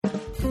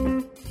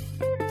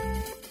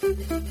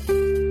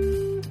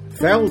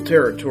Fowl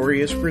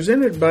Territory is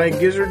presented by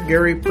Gizzard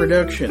Gary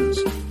Productions.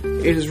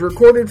 It is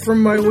recorded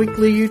from my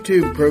weekly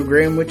YouTube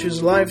program, which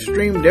is live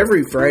streamed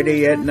every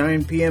Friday at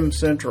 9 p.m.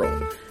 Central.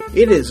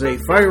 It is a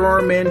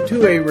firearm and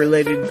 2A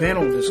related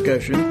panel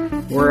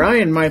discussion where I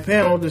and my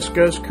panel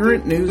discuss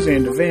current news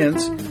and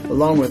events,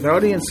 along with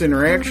audience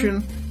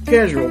interaction,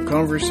 casual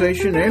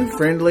conversation, and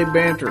friendly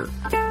banter.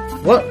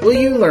 What will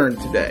you learn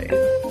today?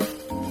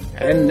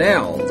 And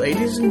now,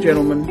 ladies and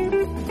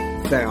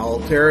gentlemen, Fowl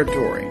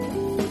Territory.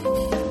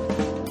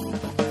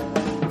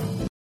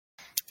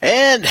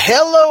 And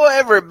hello,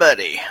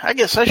 everybody. I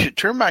guess I should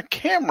turn my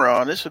camera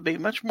on. This would be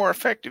much more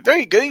effective. There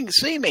you go. You can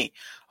see me.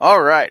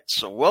 All right.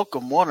 So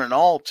welcome one and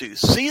all to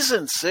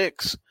Season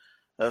 6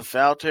 of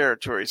Fowl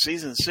Territory.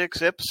 Season 6,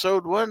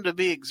 Episode 1 to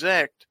be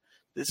exact.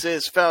 This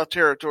is Fowl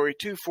Territory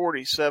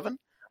 247.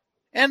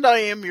 And I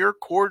am your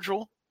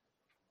cordial,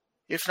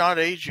 if not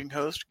aging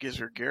host,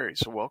 Gizzard Gary.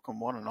 So welcome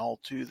one and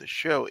all to the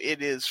show.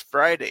 It is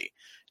Friday,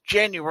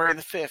 January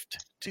the 5th,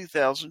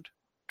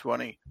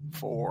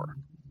 2024.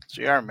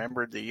 See, I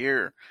remembered the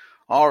year.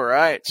 All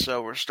right,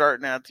 so we're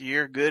starting out the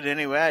year good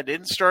anyway. I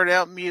didn't start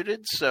out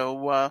muted,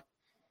 so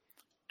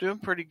doing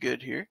pretty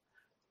good here.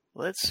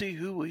 Let's see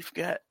who we've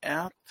got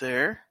out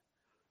there.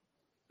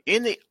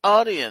 In the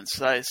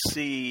audience, I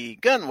see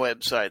gun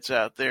websites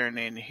out there and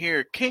in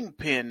here.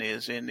 Kingpin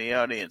is in the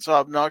audience.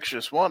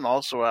 Obnoxious One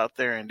also out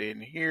there and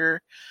in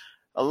here.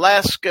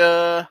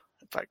 Alaska,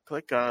 if I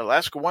click on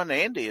Alaska One,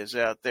 Andy is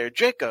out there.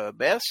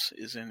 Jacob S.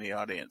 is in the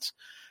audience.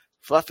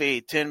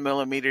 Fluffy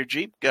 10mm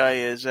Jeep guy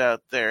is out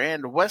there,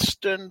 and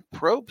Weston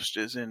Probst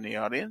is in the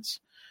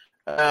audience.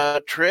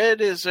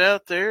 Tread is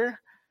out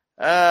there.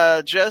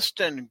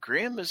 Justin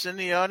Grimm is in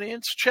the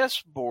audience.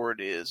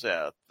 Chessboard is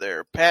out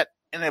there. Pat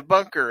in a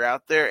bunker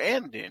out there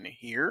and in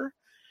here.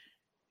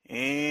 And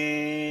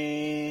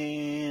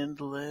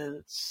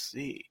let's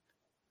see.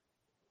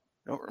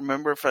 Don't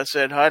remember if I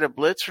said hi to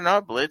Blitz or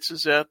not. Blitz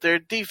is out there.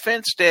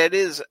 Defense Dad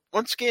is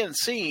once again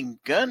seeing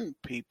gun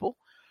people.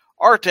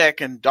 Artak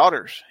and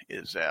Daughters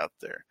is out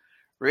there.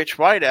 Rich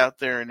White out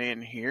there and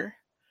in here.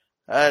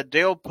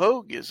 Dale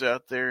Pogue is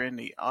out there in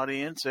the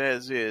audience,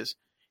 as is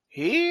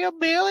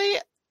Hillbilly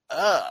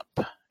Up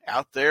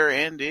out there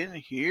and in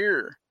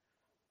here.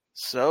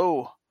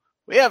 So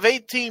we have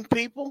 18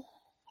 people,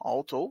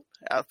 all told,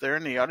 out there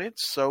in the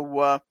audience.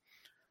 So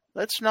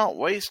let's not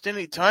waste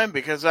any time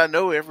because I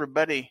know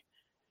everybody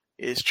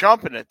is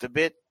chomping at the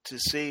bit to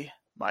see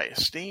my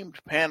esteemed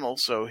panel.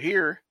 So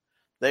here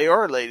they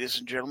are, ladies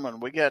and gentlemen.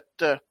 We got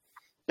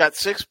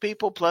 6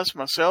 people plus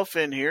myself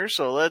in here,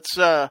 so let's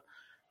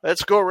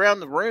go around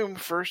the room.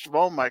 First of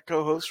all, my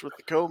co-host with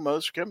the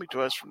co-most coming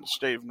to us from the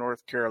state of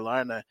North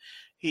Carolina.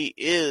 He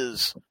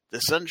is the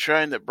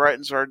sunshine that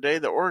brightens our day,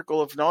 the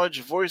oracle of knowledge,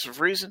 the voice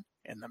of reason,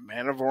 and the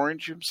man of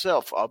orange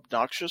himself,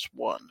 Obnoxious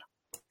One.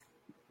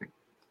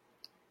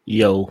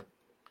 Yo.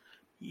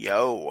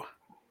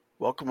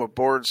 Welcome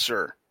aboard,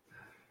 sir.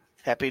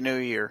 Happy New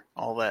Year,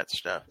 all that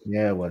stuff.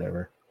 Yeah,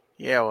 whatever.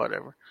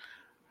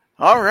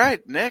 All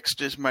right,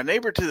 next is my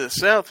neighbor to the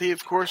south. He,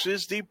 of course,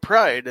 is the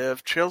pride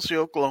of Chelsea,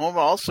 Oklahoma.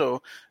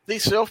 Also, the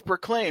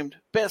self-proclaimed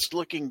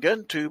best-looking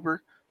gun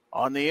tuber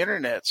on the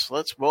internets.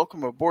 Let's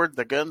welcome aboard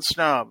the gun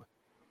snob.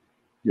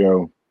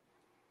 Yo.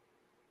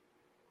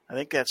 I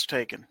think that's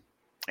taken.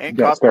 And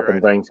got stuff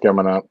and things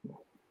coming up.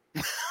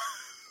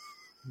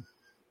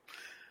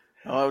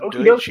 Oh,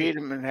 Dewey,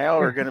 Cheatham, and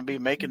Hal are going to be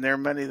making their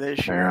money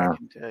this year, I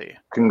can tell you.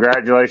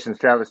 Congratulations,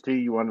 Travis T.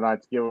 You won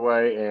tonight's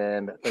giveaway,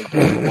 and thank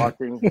you for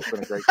watching. It's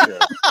been a great show.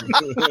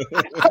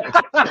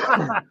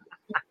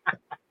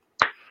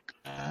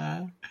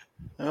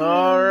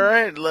 All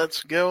right,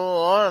 let's go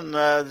on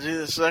to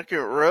the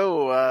second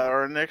row.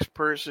 Our next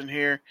person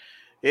here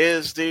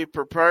is the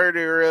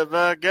proprietor of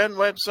gun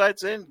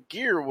websites and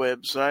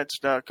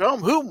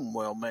gearwebsites.com, whom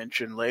we'll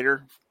mention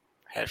later.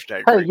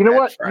 Hashtag hey, you know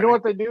what? Friday. You know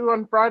what they do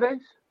on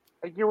Fridays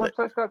at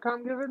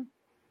gearwebsites.com, Gizzard?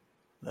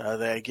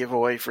 They give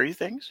away free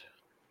things?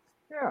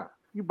 Yeah.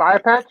 You buy a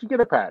patch, you get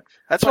a patch.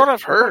 That's what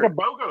I've heard. It's like a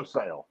BOGO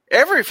sale.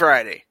 Every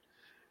Friday.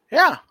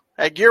 Yeah,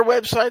 at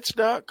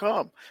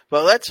gearwebsites.com.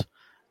 But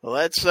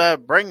let's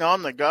bring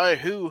on the guy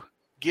who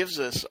gives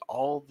us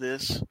all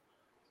this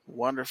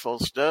wonderful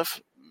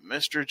stuff,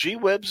 Mr. G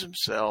Webs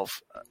himself,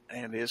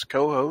 and his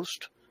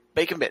co-host,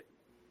 Bacon Bit.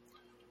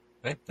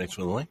 Hey, thanks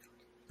for the link.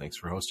 Thanks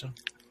for hosting.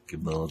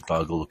 Give the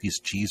dog a little piece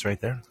of cheese right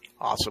there.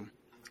 Awesome.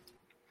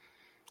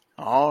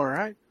 All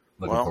right.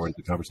 Looking forward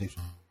to the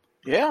conversation.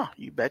 Yeah,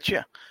 you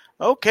betcha.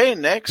 Okay,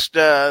 next,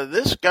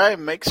 this guy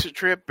makes a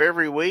trip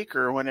every week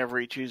or whenever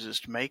he chooses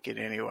to make it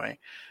anyway.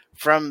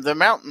 From the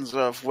mountains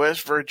of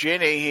West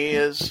Virginia, he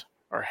is,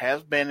 or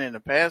has been in the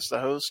past, the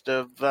host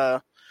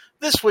of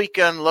This Week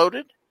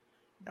Unloaded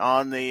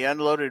on the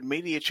Unloaded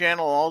Media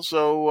channel.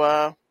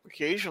 Also,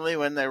 occasionally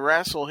when they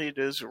wrestle, he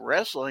does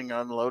Wrestling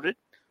Unloaded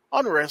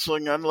on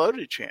Wrestling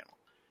Unloaded channel.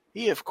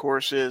 He, of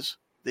course, is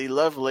the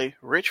lovely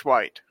Rich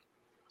White.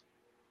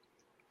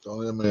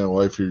 Don't let my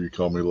wife hear you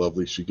call me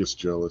lovely. She gets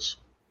jealous.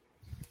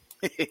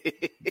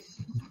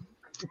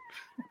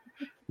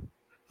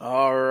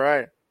 All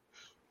right.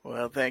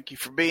 Well, thank you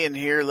for being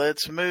here.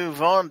 Let's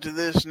move on to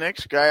this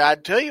next guy.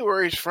 I'd tell you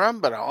where he's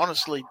from, but I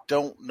honestly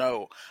don't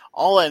know.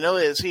 All I know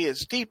is he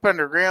is deep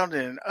underground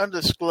in an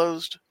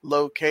undisclosed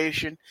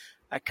location.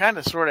 I kind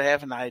of sort of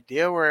have an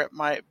idea where it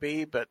might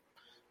be, but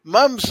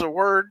mum's the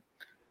word.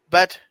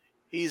 But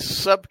he's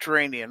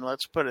subterranean,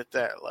 let's put it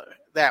that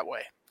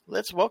way.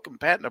 Let's welcome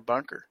Pat in the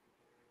bunker.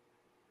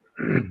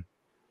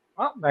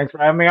 Well, thanks for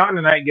having me on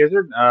tonight,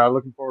 Gizzard.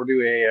 Looking forward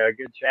to a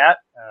good chat.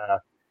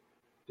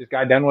 Just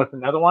got done with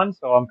another one,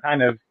 so I'm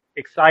kind of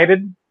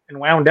excited and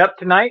wound up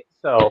tonight.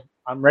 So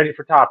I'm ready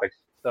for topics.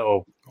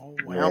 So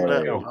wound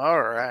up.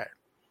 All right.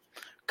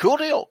 Cool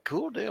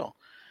deal.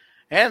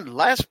 And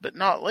last but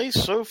not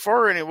least, so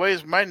far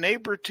anyways, my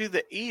neighbor to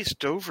the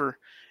east over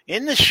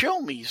in the Show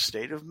Me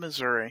state of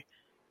Missouri.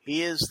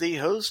 He is the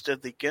host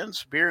of the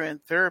Guns, Beer,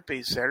 and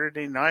Therapy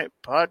Saturday Night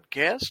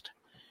Podcast.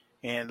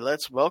 And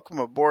let's welcome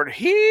aboard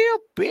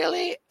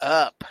Hillbilly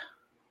Up.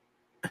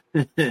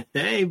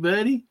 Hey,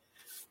 buddy.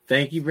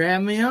 Thank you for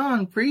having me on.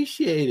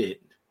 Appreciate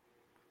it.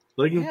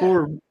 Looking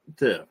forward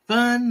to a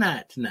fun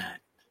night tonight.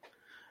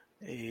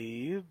 Hey,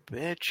 you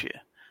betcha.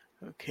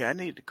 Okay, I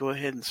need to go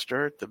ahead and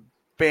start the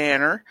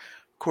banner.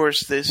 Of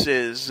course, this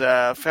is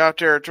Fowl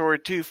Territory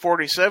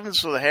 247,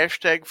 so the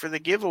hashtag for the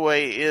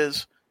giveaway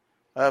is,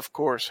 of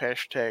course,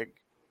 hashtag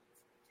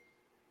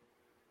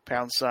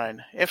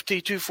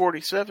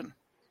 #FT247.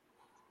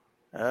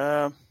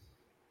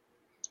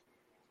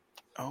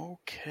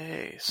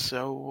 Okay,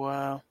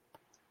 so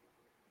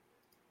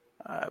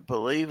I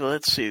believe,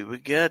 let's see, we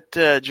got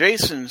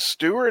Jason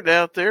Stewart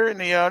out there in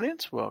the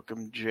audience.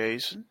 Welcome,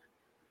 Jason.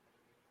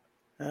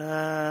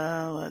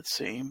 Let's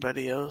see,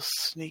 anybody else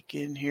sneak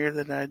in here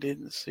that I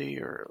didn't see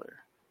earlier?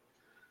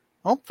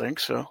 I don't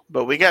think so,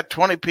 but we got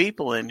 20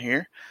 people in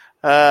here.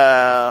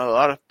 A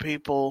lot of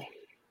people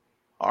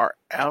are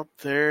out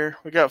there.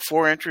 We got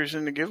 4 entries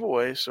in the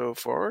giveaway so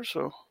far,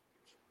 so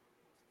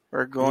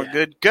we're going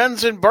good.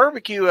 Guns and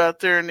Barbecue out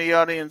there in the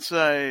audience,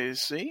 I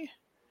see.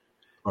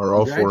 Are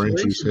all 4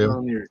 entries him?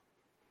 On your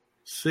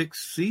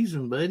 6th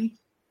season, buddy.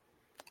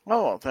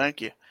 Oh, thank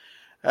you.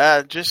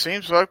 Just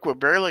seems like we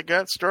barely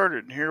got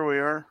started, and here we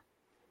are.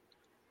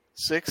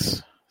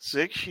 6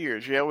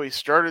 years. Yeah, we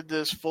started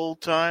this full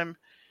time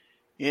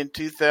in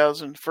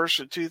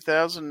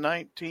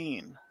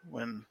 2019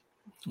 when.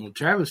 Well,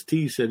 Travis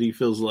T said he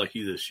feels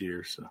lucky this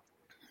year, so.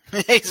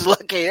 He's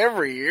lucky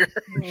every year.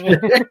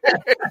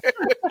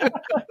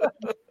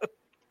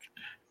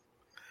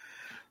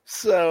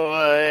 So,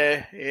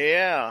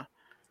 yeah.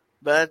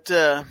 But,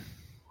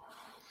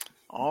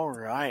 all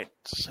right.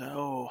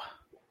 So,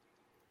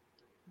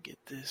 get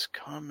this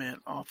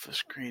comment off the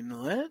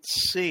screen.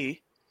 Let's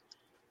see.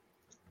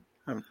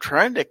 I'm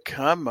trying to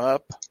come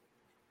up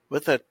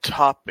with a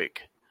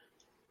topic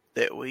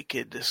that we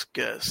could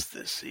discuss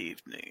this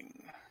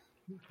evening.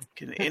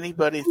 Can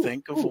anybody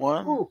think of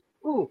one?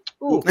 Ooh. He's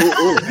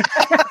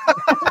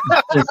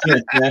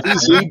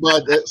by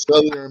that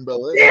Southern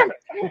Bel Air.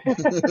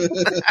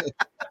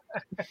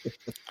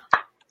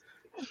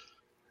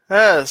 Damn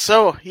it.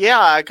 So yeah,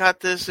 I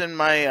got this in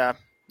my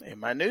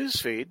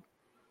news feed.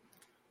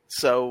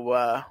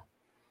 So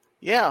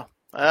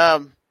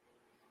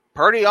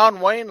Party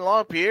on Wayne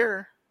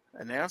LaPierre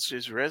announced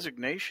his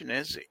resignation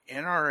as the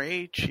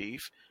NRA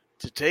chief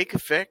to take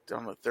effect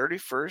on the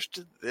 31st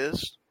of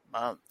this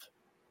month.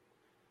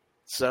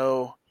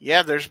 So,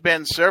 yeah, there's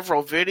been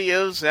several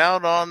videos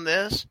out on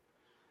this.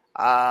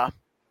 I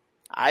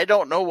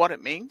don't know what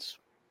it means.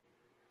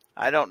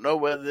 I don't know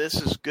whether this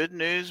is good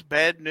news,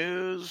 bad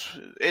news.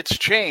 It's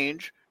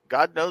change.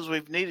 God knows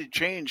we've needed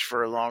change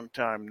for a long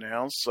time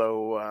now.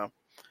 So,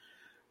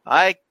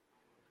 I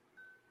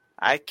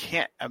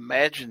can't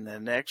imagine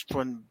the next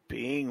one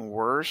being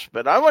worse.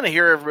 But I want to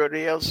hear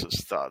everybody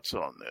else's thoughts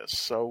on this.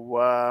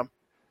 So,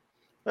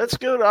 let's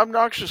go to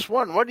Obnoxious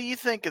One. What do you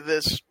think of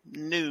this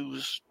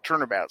news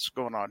turnabouts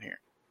going on here?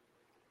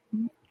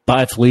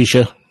 Bye,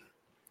 Felicia.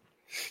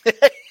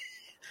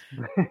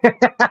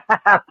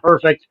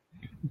 Perfect.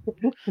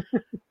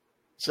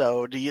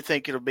 So, do you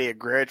think it'll be a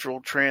gradual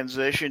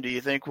transition? Do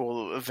you think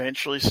we'll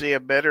eventually see a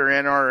better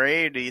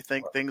NRA? Do you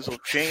think things will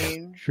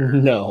change?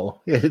 No,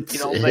 You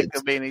don't think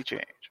there'll be any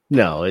change?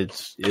 No,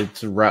 it's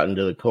rotten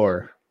to the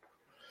core.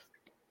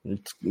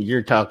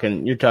 You're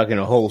talking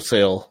a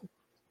wholesale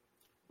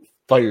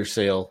fire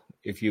sale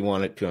if you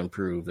want it to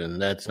improve,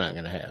 and that's not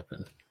going to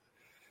happen.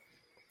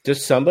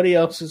 Just somebody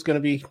else is going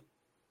to be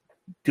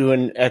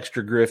doing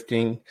extra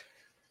grifting,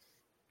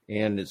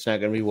 and it's not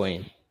going to be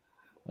Wayne.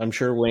 I'm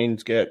sure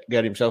Wayne's got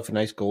himself a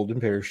nice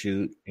golden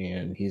parachute,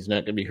 and he's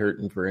not going to be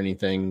hurting for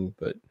anything,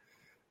 but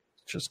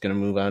it's just going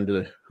to move on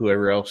to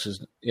whoever else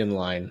is in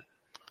line.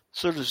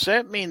 So does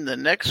that mean the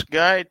next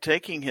guy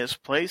taking his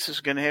place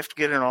is going to have to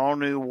get an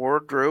all-new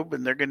wardrobe,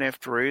 and they're going to have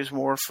to raise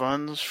more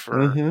funds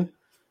for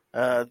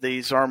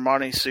these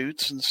Armani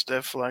suits and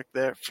stuff like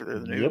that for the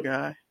new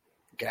guy?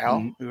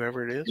 Gal,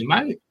 whoever it is? You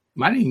might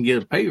even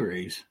get a pay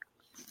raise.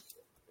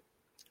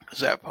 Is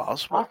that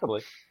possible?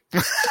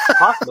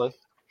 Possibly.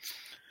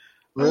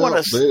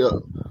 Well,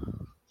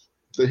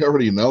 they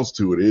already announced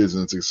who it is,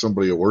 and it's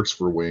somebody that works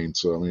for Wayne.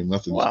 So I mean,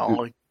 nothing.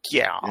 Well,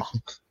 yeah.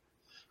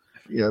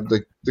 Yeah,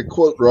 they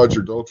quote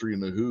Roger Daltrey in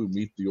the Who: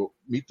 "Meet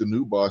the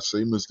new boss,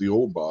 same as the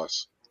old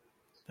boss."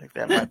 I think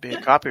that might be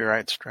a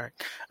copyright strike.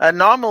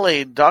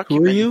 Anomaly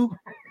Documentaries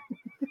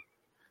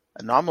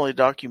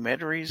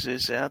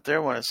is out there. I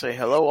want to say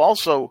hello.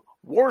 Also,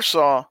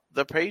 Warsaw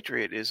the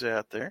Patriot is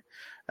out there.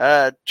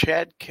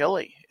 Chad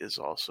Kelly is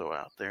also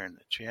out there in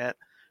the chat.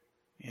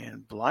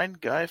 And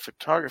Blind Guy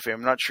Photography.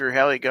 I'm not sure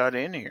how he got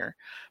in here.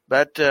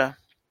 But,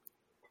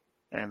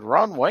 and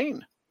Ron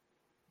Wayne.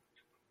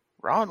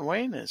 Ron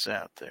Wayne is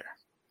out there.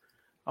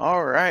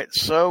 All right.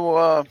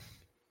 So,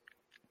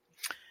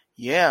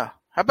 yeah.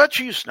 How about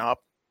you, Snob?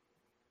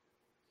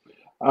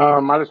 I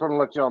just want to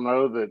let y'all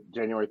know that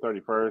January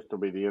 31st will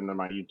be the end of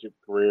my YouTube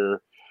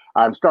career.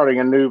 I'm starting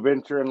a new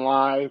venture in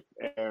life,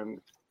 and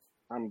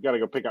I'm going to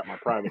go pick up my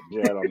private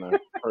jet on the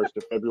 1st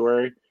of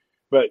February.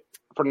 But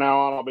from now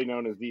on, I'll be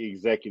known as the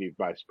executive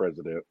vice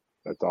president.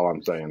 That's all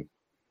I'm saying.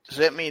 Does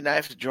that mean I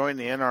have to join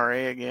the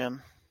NRA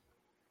again?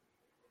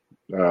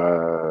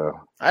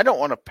 I don't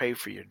want to pay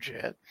for your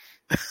jet.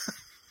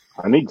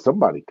 I need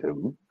somebody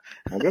to.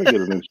 I got to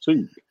get a new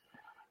suit.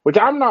 Which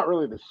I'm not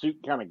really the suit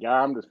kind of guy.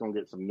 I'm just going to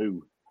get some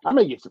new. I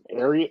may get some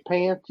Ariat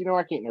pants. You know,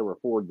 I can't never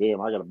afford them.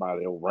 I got to buy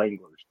the old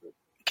Wranglers. But,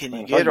 can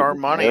you get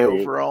Armani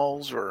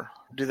overalls, or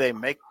do they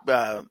make,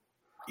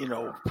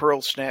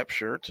 pearl snap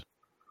shirts?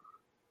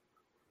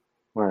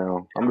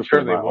 Well, I'm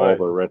sure they buy all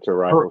the retro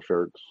rifle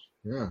shirts.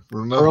 Yeah,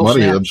 for enough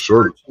money, I'm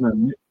sure.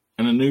 And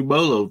a new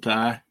bolo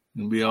tie,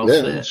 and be all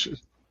set.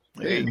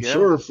 I'm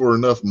sure for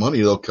enough money,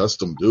 they'll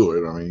custom do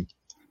it. I mean,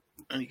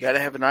 you got to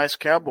have a nice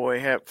cowboy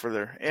hat for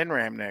their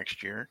NRAM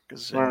next year,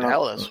 because in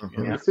Dallas.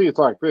 You see, it's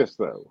like this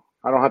though.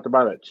 I don't have to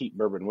buy that cheap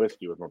bourbon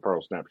whiskey with my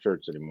pearl snap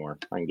shirts anymore.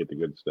 I can get the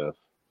good stuff.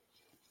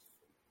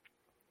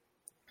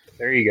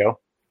 There you go.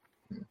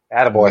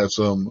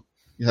 Attaboy.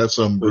 You have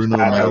some Bruno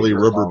Malley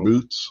rubber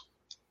boots.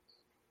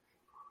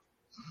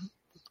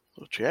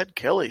 Well, Chad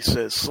Kelly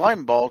says,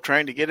 Slimeball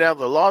trying to get out of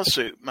the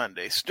lawsuit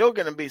Monday. Still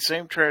going to be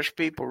same trash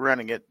people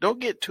running it. Don't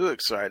get too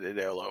excited,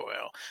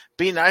 LOL.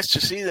 Be nice to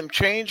see them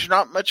change.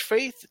 Not much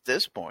faith at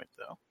this point,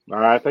 though.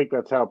 I think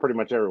that's how pretty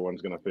much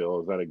everyone's going to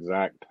feel, is that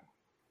exact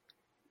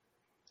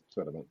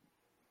sentiment.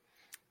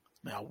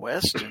 Now,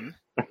 Weston's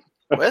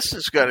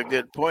got a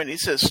good point. He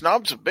says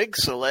Snob's a big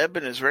celeb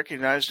and is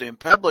recognized in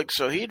public,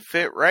 so he'd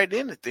fit right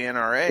in at the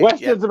NRA.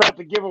 Weston's about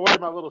to give away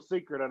my little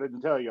secret. I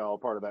didn't tell you all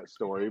part of that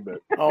story,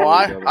 but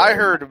I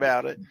heard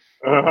about it.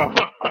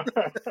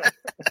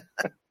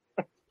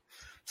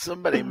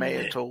 Somebody may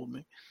have told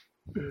me.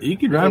 You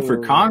could run for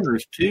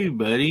Congress too,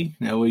 buddy.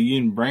 That way you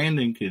and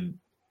Brandon could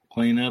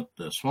clean up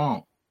the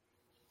swamp.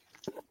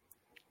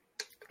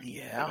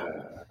 Yeah.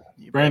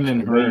 Brandon,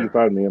 you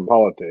find me in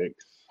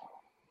politics.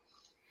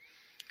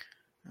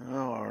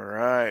 All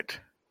right.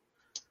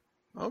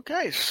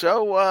 Okay,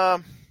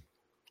 so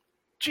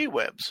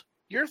G-Webs,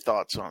 your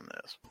thoughts on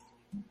this?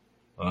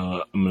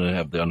 I'm going to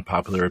have the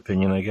unpopular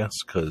opinion, I guess,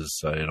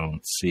 because I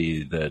don't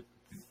see that.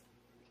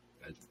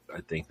 I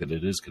think that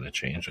it is going to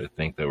change. I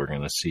think that we're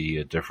going to see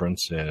a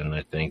difference, and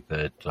I think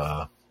that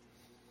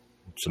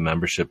it's a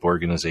membership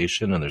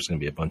organization, and there's going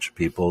to be a bunch of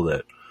people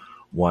that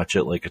watch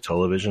it like a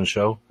television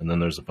show, and then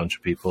there's a bunch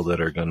of people that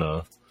are going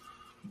to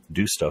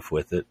do stuff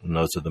with it, and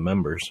those are the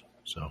members.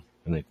 So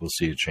I think we'll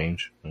see a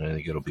change, and I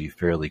think it'll be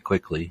fairly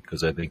quickly,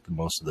 because I think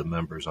most of the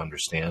members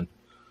understand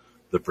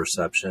the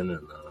perception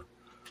and the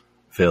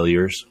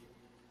failures.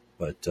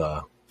 But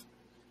I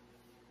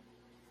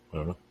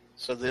don't know.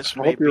 So this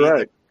may be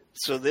right.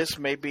 So this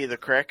may be the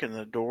crack in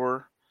the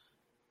door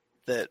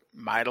that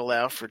might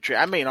allow for.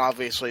 I mean,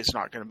 obviously, it's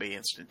not going to be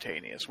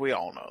instantaneous. We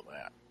all know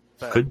that.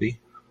 But could be.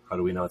 How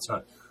do we know it's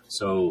not?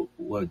 So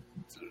what?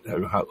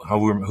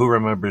 Who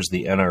remembers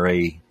the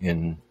NRA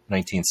in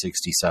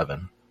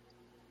 1967?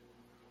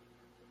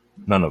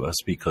 None of us,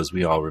 because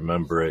we all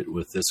remember it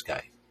with this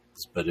guy.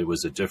 But it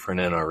was a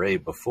different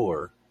NRA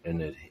before,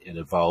 and it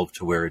evolved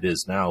to where it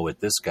is now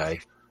with this guy.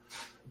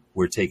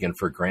 We're taking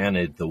for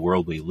granted the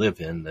world we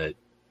live in, that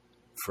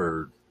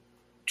for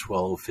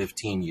 12,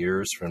 15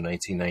 years from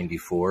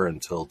 1994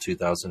 until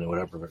 2000 or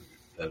whatever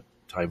that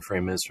time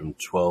frame is, from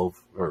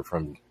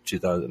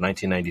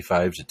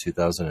 1995 to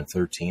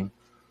 2013,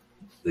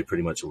 they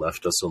pretty much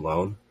left us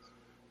alone.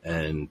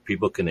 And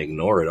people can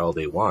ignore it all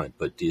they want,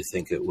 but do you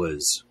think it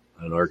was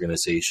an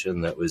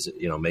organization that was,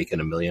 making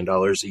 $1 million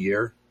a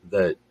year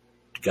that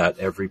got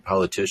every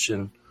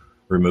politician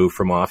removed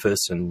from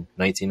office in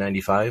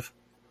 1995?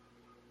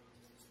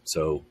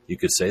 So you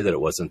could say that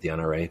it wasn't the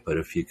NRA, but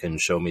if you can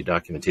show me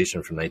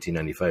documentation from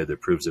 1995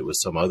 that proves it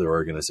was some other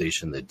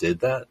organization that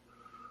did that,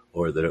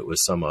 or that it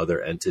was some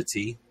other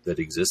entity that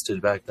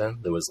existed back then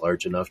that was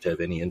large enough to have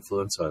any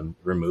influence on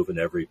removing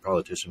every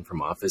politician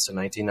from office in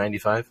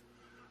 1995,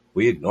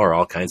 we ignore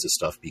all kinds of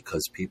stuff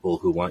because people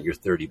who want your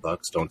 $30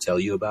 don't tell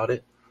you about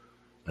it.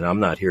 And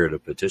I'm not here to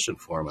petition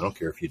for them. I don't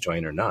care if you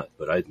join or not,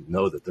 but I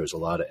know that there's a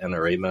lot of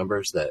NRA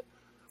members that,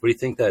 what do you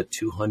think that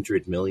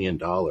 $200 million,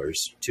 $200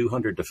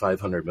 to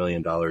 $500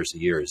 million a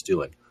year is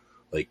doing?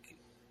 Like,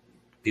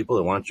 people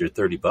that want your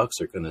 $30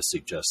 are going to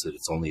suggest that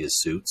it's only his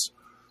suits,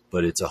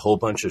 but it's a whole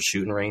bunch of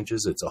shooting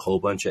ranges. It's a whole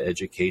bunch of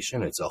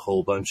education. It's a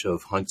whole bunch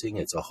of hunting.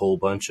 It's a whole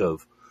bunch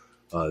of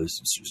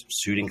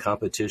shooting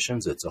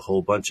competitions. It's a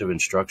whole bunch of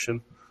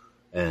instruction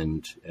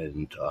and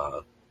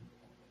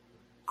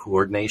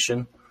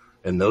coordination.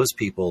 And those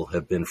people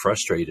have been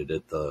frustrated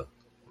at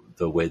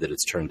the way that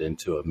it's turned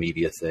into a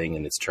media thing,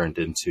 and it's turned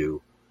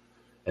into,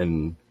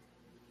 and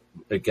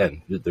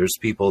again, there's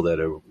people that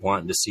are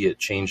wanting to see it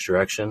change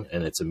direction,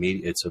 and it's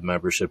a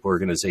membership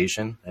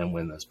organization. And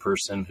when this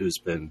person who's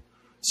been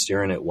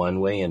steering it one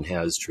way and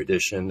has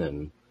tradition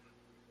and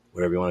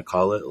whatever you want to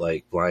call it,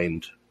 like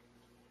blind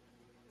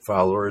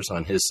followers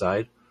on his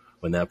side,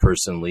 when that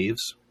person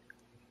leaves,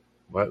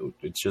 well,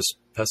 it's just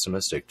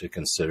pessimistic to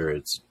consider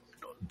it's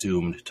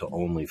doomed to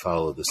only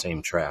follow the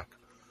same track.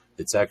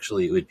 It's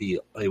actually, it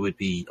would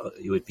be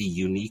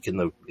unique in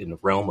the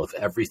realm of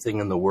everything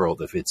in the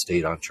world if it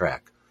stayed on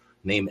track.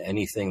 Name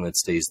anything that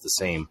stays the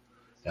same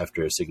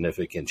after a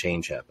significant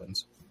change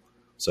happens.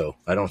 So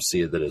I don't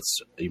see that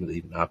it's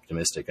even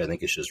optimistic. I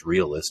think it's just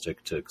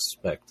realistic to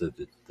expect that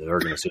the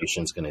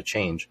organization is going to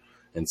change.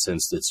 And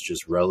since it's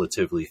just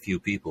relatively few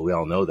people, we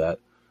all know that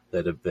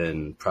have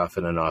been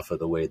profiting off of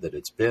the way that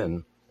it's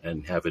been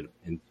and have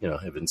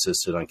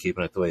insisted on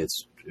keeping it the way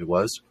it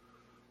was,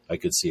 I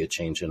could see it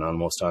changing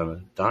almost on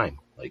a dime,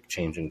 like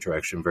changing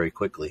direction very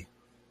quickly.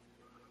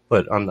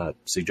 But I'm not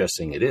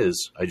suggesting it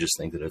is. I just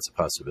think that it's a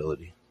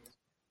possibility.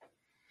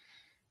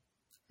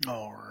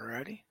 All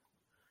righty.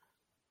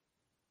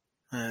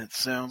 That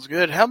sounds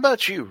good. How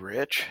about you,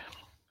 Rich?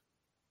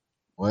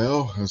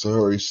 Well, as I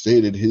already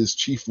stated, his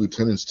chief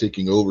lieutenant's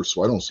taking over,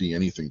 so I don't see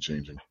anything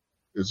changing.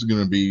 It's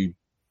going to be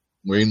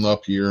Wayne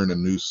LaPierre in a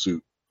new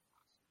suit.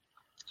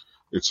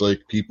 It's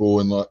like people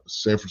in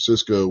San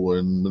Francisco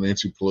when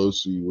Nancy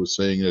Pelosi was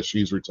saying that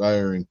she's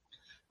retiring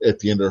at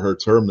the end of her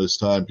term this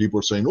time. People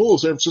are saying, oh,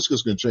 San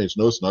Francisco's going to change.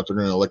 No, it's not. They're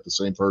going to elect the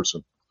same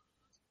person,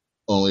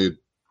 only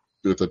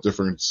with a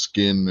different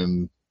skin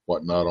and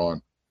whatnot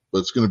on. But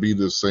it's going to be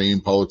the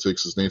same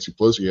politics as Nancy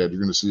Pelosi had.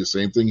 You're going to see the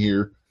same thing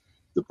here.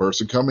 The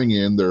person coming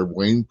in, they're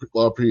Wayne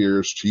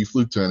LaPierre's chief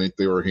lieutenant.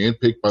 They were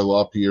handpicked by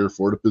LaPierre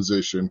for the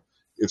position.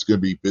 It's going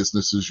to be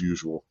business as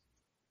usual.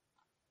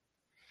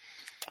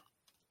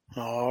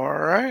 All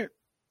right.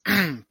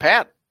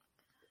 Pat,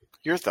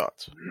 your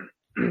thoughts?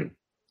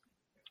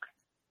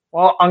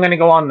 Well, I'm going to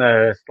go on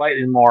the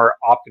slightly more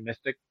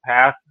optimistic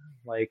path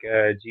like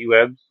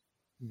G-Webs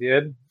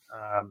did.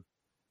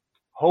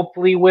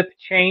 Hopefully with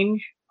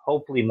change,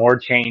 hopefully more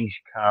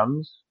change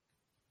comes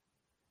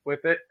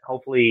with it.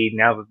 Hopefully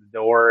now that the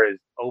door is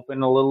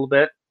open a little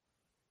bit,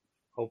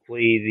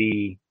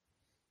 hopefully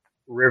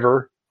the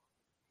river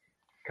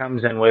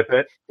comes in with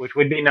it, which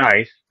would be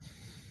nice.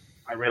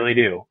 I really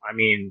do. I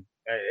mean,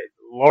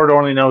 Lord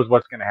only knows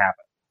what's going to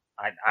happen.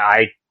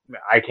 I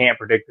can't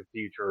predict the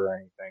future or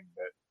anything,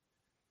 but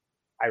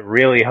I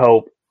really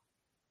hope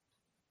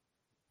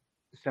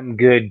some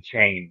good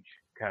change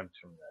comes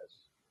from this.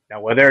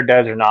 Now, whether it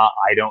does or not,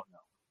 I don't know.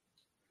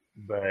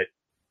 But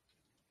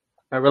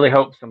I really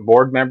hope some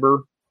board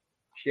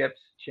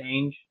memberships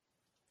change,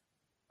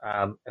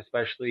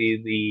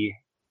 especially the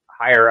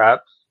higher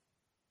ups.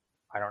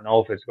 I don't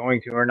know if it's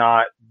going to or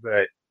not,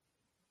 but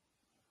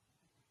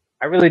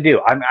I really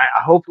do.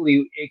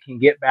 Hopefully it can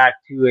get back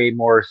to a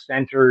more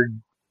centered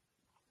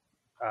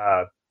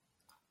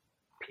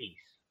piece.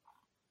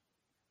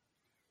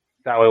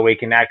 That way we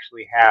can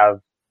actually have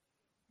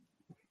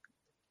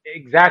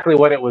exactly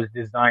what it was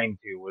designed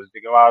to, was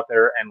to go out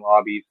there and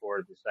lobby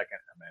for the Second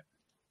Amendment.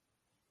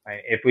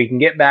 If we can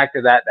get back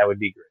to that, that would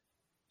be great.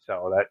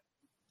 So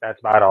that's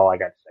about all I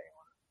got to say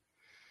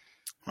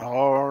on it.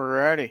 All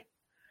righty.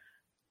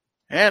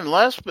 And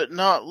last but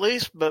not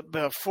least, but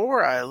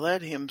before I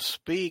let him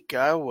speak,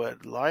 I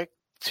would like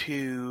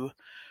to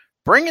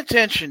bring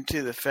attention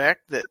to the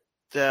fact that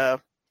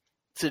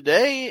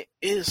today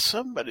is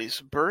somebody's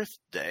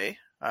birthday.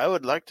 I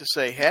would like to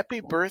say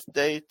happy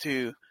birthday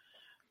to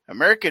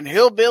American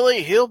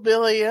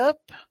Hillbilly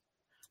Up.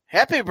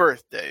 Happy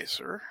birthday,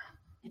 sir.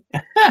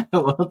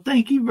 Well,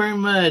 thank you very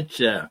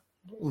much.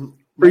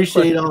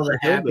 Appreciate all the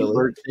happy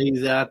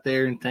birthdays out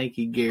there, and thank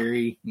you,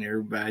 Gary, and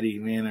everybody.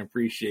 Man, I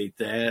appreciate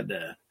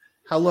that.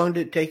 How long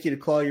did it take you to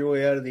claw your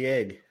way out of the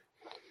egg?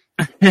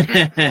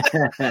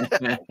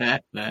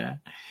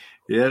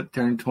 Yep,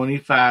 turned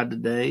 25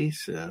 today,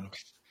 so.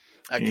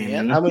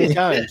 Again? How many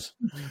times?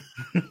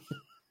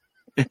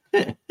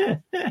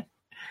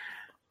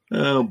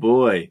 Oh,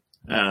 boy.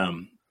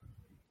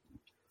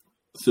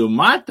 So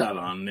my thought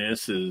on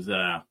this is,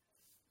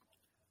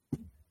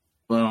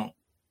 well,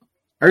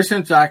 ever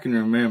since I can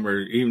remember,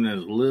 even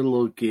as a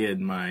little kid,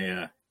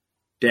 my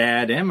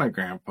dad and my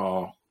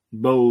grandpa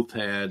both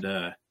had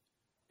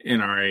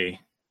NRA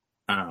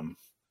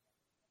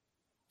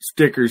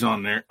stickers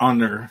on their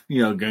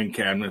gun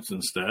cabinets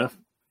and stuff,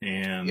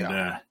 and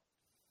and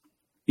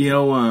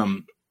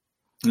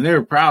they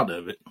were proud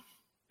of it.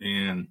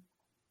 And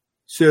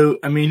so,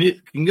 I mean,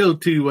 it can go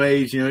two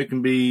ways. It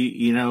can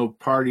be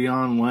party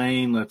on,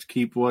 Wayne. Let's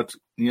keep let's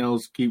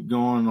keep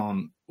going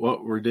on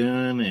what we're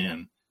doing,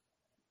 and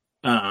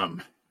I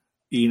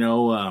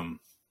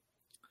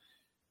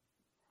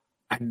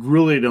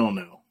really don't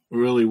know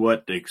really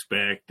what to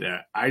expect.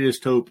 I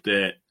just hope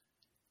that,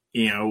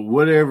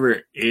 whatever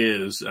it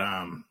is,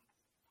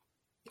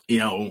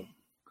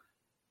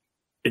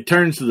 it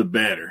turns to the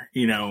better,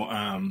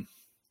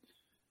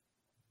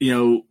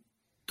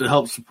 to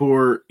help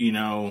support,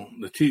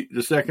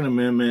 the Second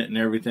Amendment and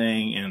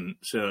everything. And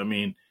so, I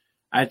mean,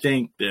 I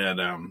think that,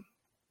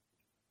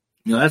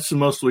 that's the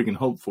most we can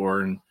hope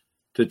for. And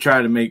to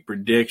try to make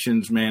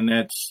predictions, man,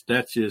 that's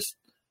just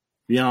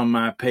beyond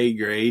my pay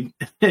grade.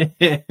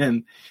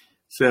 And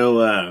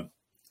so,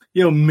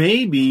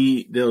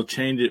 maybe they'll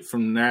change it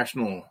from the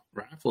National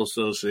Rifle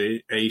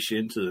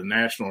Association to the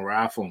National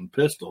Rifle and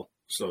Pistol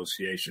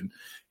Association,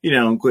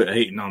 and quit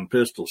hating on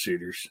pistol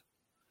shooters.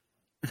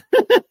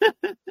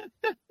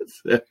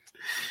 So,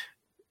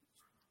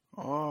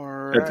 all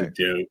right. That's a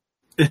joke.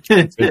 I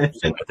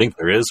think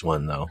there is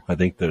one, though. I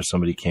think there's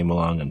somebody came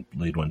along and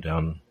laid one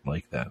down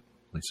like that.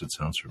 At least it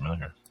sounds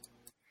familiar.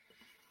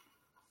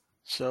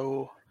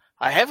 So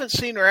I haven't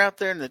seen her out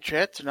there in the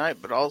chat tonight,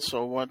 but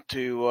also want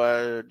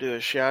to do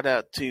a shout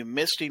out to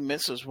Misty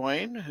Mrs.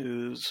 Wayne,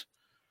 whose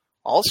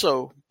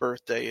also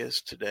birthday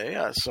is today.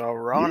 I saw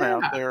Ron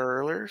out there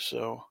earlier,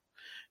 so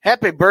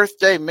happy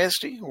birthday,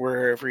 Misty,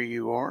 wherever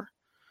you are.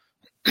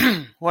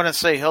 Want to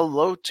say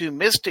hello to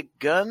Mystic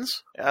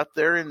Guns out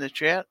there in the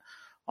chat.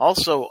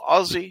 Also,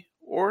 Ozzy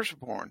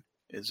Osbourne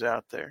is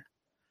out there.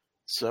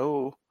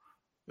 So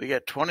we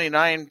got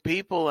 29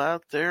 people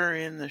out there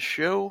in the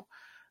show.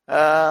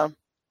 Lots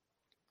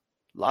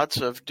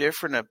of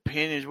different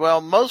opinions.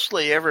 Well,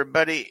 mostly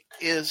everybody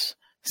is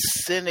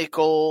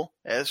cynical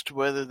as to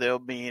whether there'll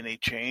be any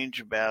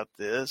change about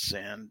this.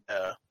 And,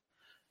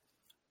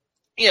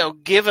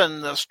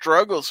 given the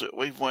struggles that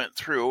we've went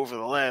through over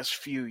the last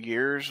few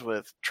years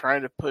with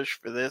trying to push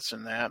for this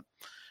and that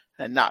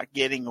and not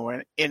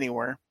getting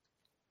anywhere,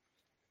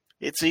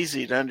 it's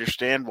easy to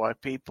understand why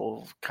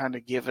people have kind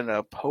of given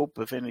up hope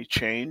of any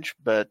change.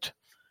 But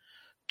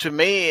to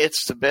me,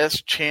 it's the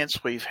best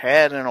chance we've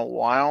had in a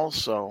while,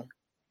 so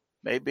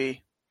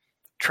maybe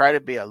try to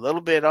be a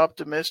little bit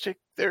optimistic.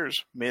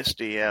 There's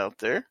Misty out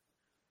there.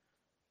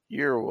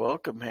 You're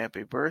welcome.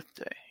 Happy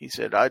birthday. He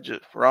said,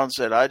 Ron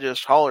said, I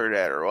just hollered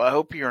at her. Well, I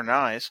hope you're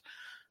nice.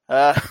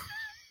 All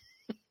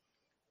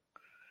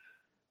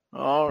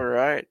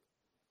right.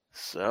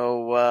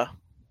 So,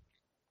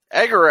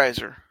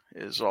 Agorizer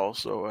is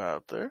also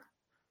out there.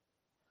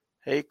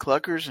 Hey,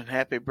 Cluckers, and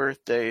happy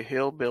birthday,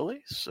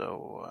 Hillbilly.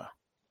 So,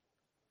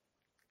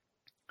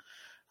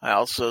 I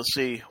also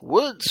see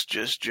Woods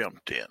just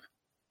jumped in.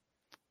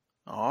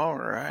 All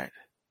right.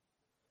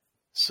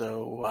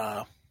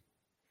 So,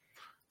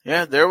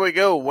 yeah, there we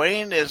go.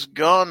 Wayne is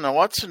gone. Now,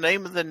 what's the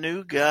name of the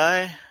new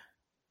guy?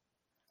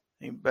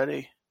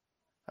 Anybody?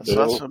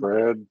 Bill,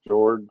 Fred,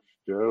 George,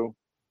 Joe.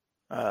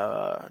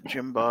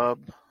 Jim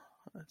Bob.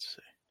 Let's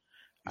see.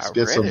 He's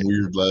got some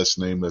weird last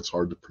name that's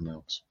hard to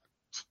pronounce.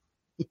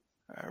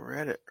 I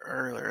read it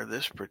earlier.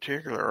 This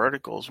particular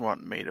article is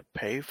wanting me to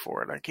pay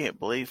for it. I can't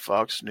believe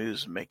Fox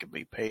News is making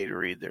me pay to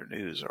read their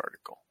news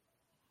article.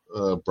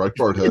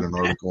 Breitbart had an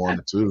article on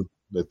it, too,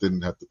 that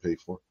didn't have to pay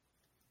for.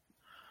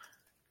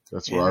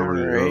 That's what I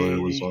read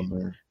earlier was on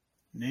there.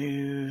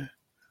 New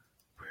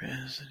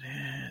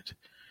president.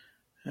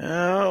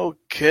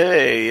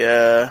 Okay.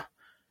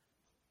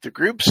 The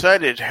group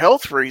cited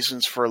health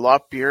reasons for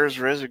LaPierre's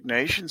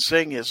resignation,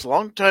 saying his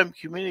longtime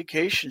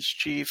communications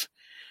chief,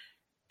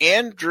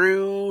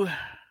 Andrew,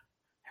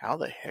 how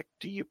the heck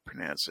do you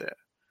pronounce that?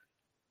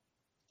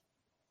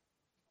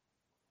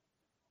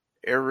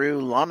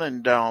 Aru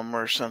Lanendam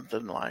or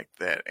something like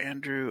that.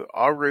 Andrew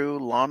Aru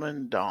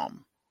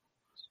Lanendam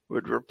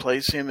would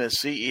replace him as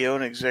CEO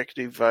and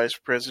executive vice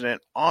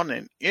president on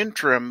an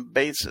interim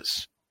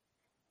basis.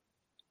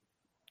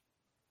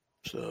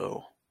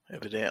 So,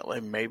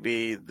 evidently,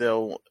 maybe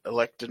they'll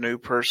elect a new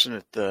person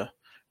at the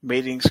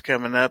meetings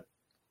coming up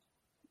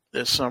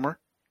this summer.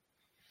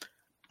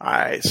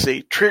 I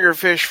see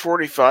Triggerfish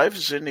 45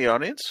 is in the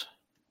audience.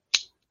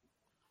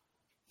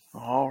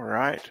 All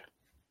right.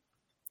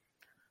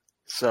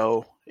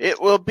 So,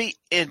 it will be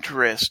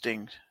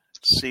interesting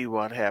to see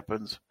what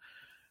happens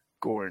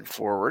going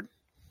forward.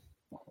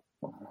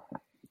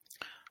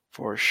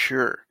 For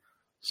sure.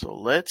 So,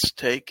 let's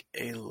take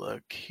a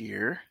look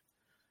here.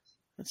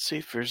 Let's see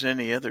if there's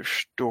any other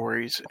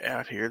stories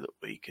out here that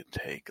we can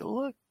take a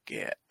look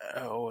at.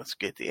 Oh, let's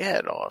get the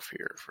ad off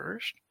here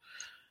first.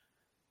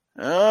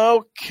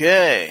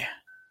 Okay.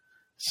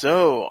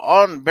 So,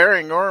 on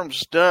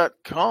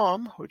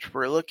bearingarms.com, which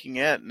we're looking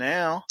at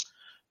now,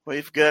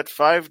 we've got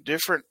 5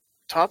 different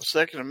top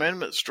Second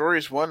Amendment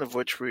stories, one of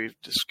which we've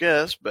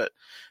discussed, but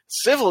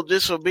civil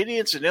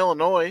disobedience in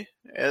Illinois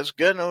as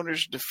gun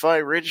owners defy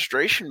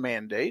registration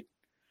mandate.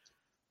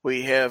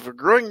 We have a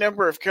growing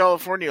number of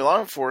California law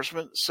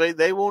enforcement say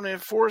they won't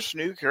enforce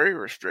new carry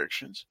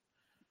restrictions.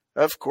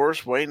 Of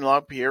course, Wayne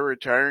LaPierre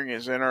retiring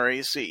as NRA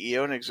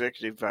CEO and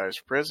Executive Vice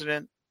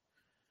President.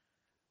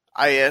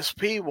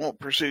 ISP won't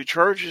pursue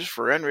charges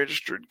for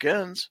unregistered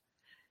guns.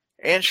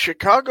 And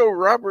Chicago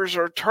robbers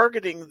are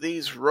targeting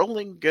these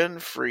rolling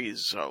gun-free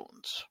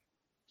zones.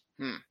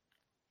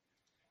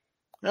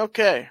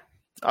 Okay.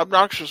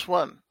 Obnoxious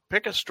one.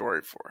 Pick a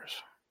story for us.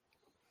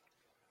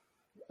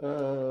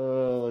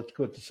 Let's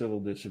go with the civil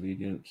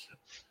disobedience.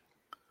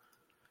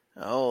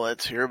 Oh,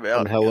 let's hear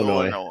about From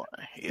Illinois.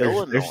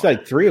 There's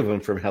like 3 of them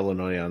from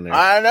Illinois on there.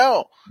 I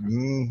know.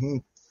 Mm-hmm.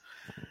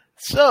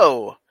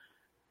 So,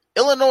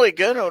 Illinois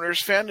gun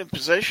owners found in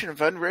possession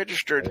of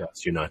unregistered... I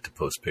asked you not to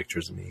post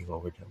pictures of me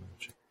while we're doing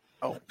it.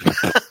 Oh.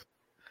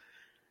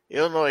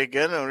 Illinois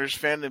gun owners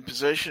found in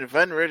possession of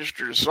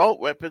unregistered assault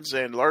weapons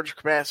and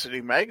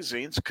large-capacity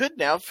magazines could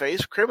now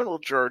face criminal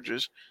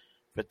charges,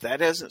 but that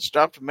hasn't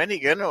stopped many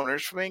gun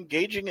owners from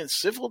engaging in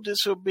civil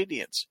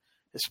disobedience,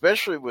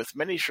 especially with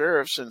many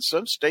sheriffs and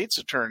some states'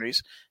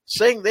 attorneys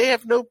saying they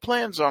have no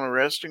plans on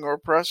arresting or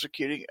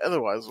prosecuting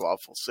otherwise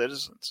lawful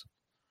citizens.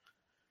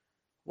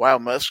 While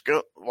most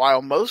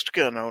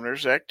gun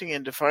owners acting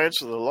in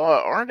defiance of the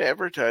law aren't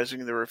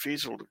advertising their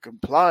refusal to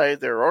comply,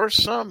 there are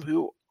some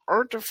who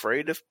aren't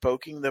afraid of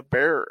poking the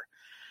bear.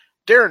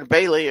 Darren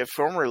Bailey, a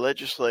former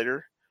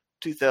legislator,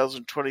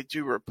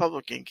 2022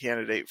 Republican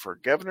candidate for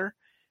governor,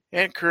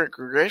 and current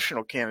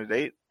congressional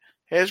candidate,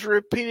 has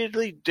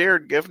repeatedly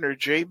dared Governor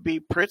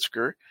J.B.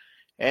 Pritzker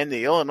and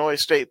the Illinois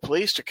State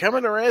Police to come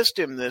and arrest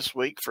him this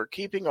week for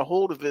keeping a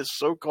hold of his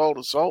so-called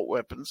assault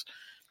weapons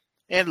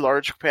and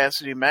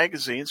large-capacity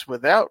magazines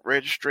without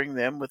registering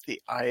them with the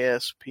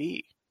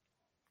ISP.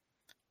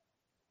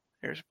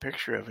 There's a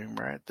picture of him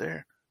right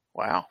there.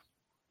 Wow.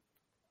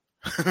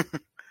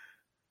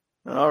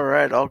 All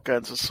right, all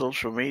kinds of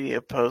social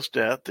media posts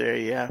out there.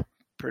 Yeah,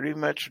 pretty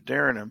much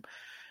daring him.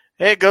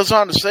 It goes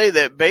on to say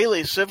that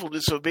Bailey's civil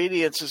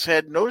disobedience has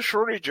had no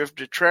shortage of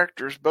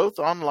detractors both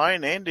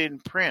online and in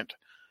print.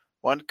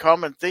 One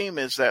common theme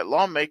is that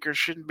lawmakers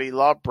shouldn't be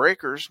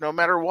lawbreakers no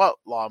matter what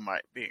law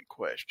might be in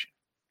question.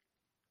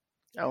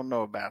 I don't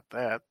know about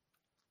that.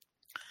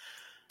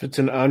 If it's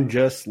an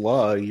unjust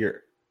law,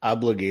 you're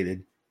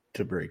obligated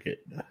to break it.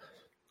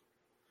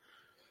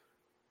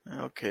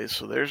 Okay,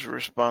 so there's a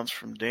response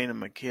from Dana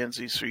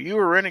McKenzie. So you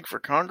are running for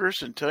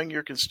Congress and telling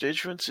your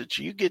constituents that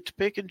you get to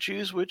pick and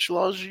choose which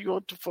laws you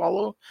want to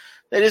follow?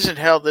 That isn't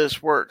how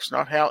this works,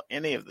 not how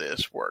any of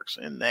this works.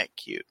 Isn't that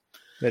cute?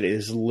 That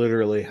is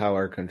literally how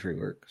our country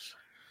works.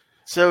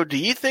 So do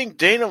you think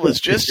Dana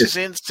was just as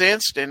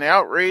incensed and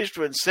outraged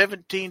when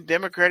 17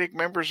 Democratic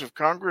members of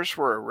Congress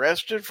were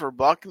arrested for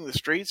blocking the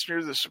streets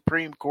near the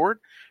Supreme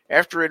Court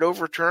after it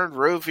overturned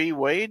Roe v.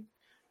 Wade?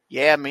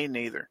 Yeah, me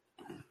neither.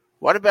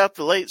 What about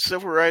the late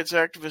civil rights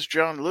activist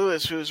John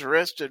Lewis, who was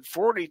arrested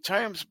 40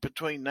 times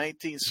between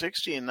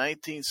 1960 and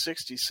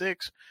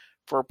 1966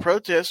 for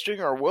protesting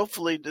or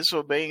willfully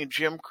disobeying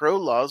Jim Crow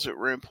laws that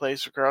were in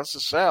place across the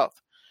South?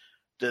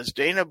 Does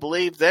Dana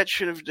believe that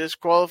should have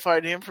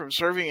disqualified him from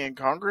serving in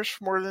Congress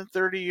for more than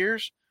 30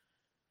 years?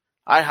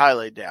 I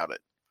highly doubt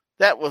it.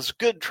 That was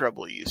good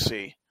trouble, you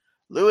see.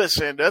 Lewis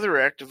and other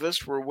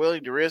activists were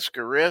willing to risk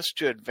arrest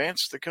to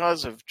advance the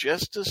cause of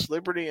justice,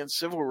 liberty, and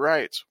civil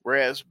rights,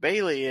 whereas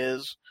Bailey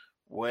is,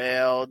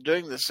 well,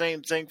 doing the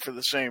same thing for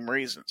the same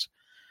reasons.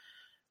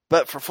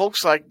 But for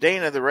folks like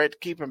Dana, the right to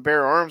keep and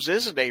bear arms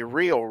isn't a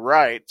real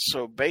right,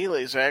 so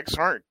Bailey's acts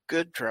aren't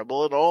good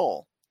trouble at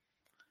all.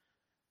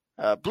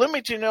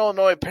 Bloomington,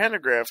 Illinois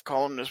Pantagraph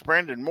columnist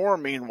Brandon Moore,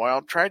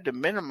 meanwhile, tried to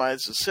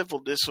minimize the civil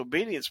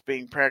disobedience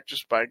being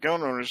practiced by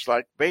gun owners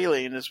like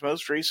Bailey in his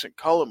most recent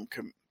column,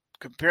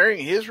 comparing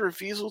his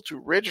refusal to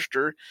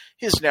register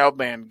his now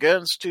banned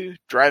guns to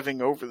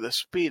driving over the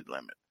speed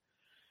limit.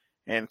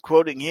 And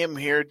quoting him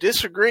here,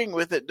 disagreeing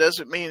with it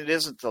doesn't mean it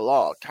isn't the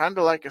law, kind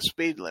of like a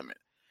speed limit.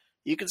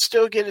 You can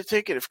still get a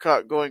ticket if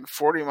caught going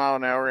 40 mile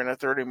an hour in a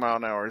 30 mile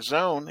an hour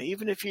zone,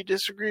 even if you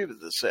disagree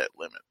with the set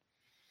limit.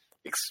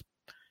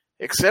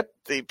 Except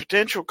the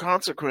potential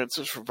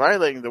consequences for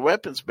violating the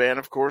weapons ban,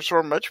 of course,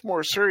 are much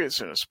more serious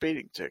than a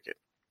speeding ticket.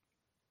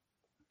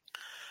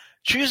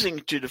 Choosing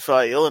to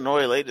defy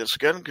Illinois' latest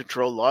gun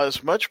control law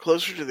is much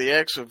closer to the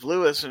acts of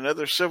Lewis and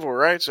other civil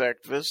rights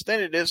activists than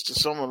it is to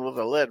someone with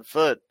a lead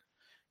foot,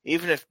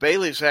 even if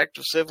Bailey's act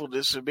of civil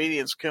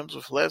disobedience comes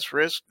with less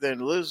risk than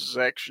Lewis's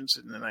actions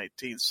in the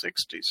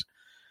 1960s.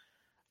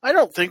 I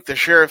don't think the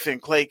sheriff in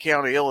Clay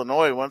County,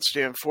 Illinois, wants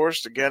to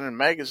enforce the gun and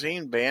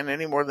magazine ban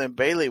any more than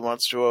Bailey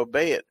wants to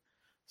obey it.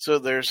 So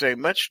there's a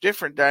much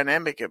different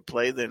dynamic at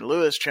play than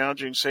Lewis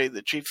challenging, say,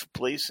 the chief of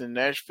police in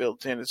Nashville,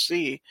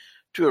 Tennessee,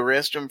 to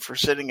arrest him for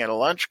sitting at a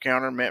lunch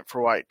counter meant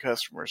for white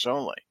customers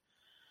only.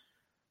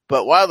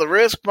 But while the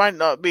risk might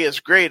not be as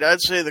great, I'd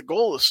say the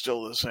goal is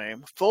still the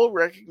same: full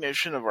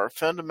recognition of our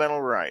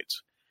fundamental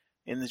rights.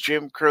 In the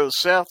Jim Crow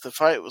South, the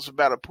fight was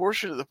about a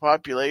portion of the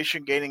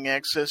population gaining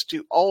access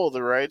to all of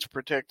the rights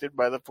protected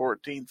by the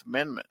 14th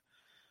Amendment,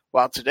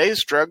 while today's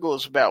struggle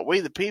is about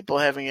we the people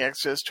having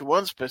access to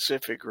one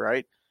specific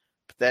right,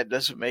 but that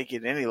doesn't make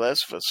it any less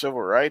of a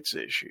civil rights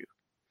issue.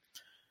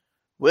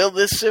 Will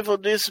this civil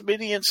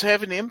disobedience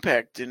have an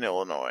impact in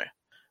Illinois?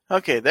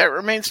 Okay, that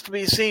remains to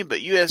be seen,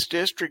 but U.S.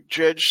 District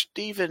Judge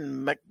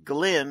Stephen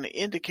McGlynn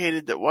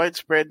indicated that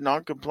widespread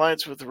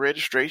noncompliance with the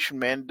registration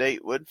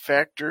mandate would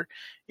factor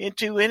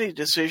into any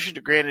decision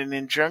to grant an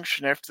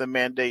injunction after the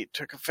mandate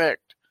took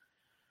effect.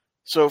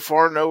 So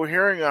far, no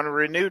hearing on a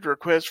renewed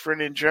request for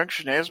an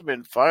injunction has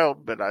been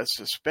filed, but I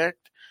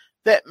suspect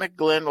that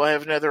McGlynn will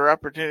have another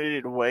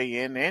opportunity to weigh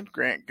in and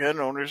grant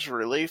gun owners the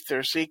relief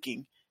they're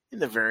seeking in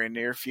the very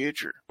near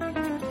future.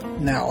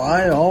 Now,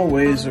 I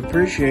always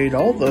appreciate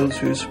all those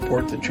who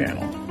support the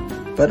channel,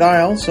 but I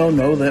also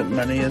know that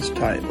money is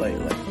tight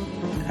lately.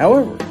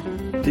 However,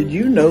 did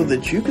you know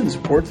that you can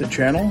support the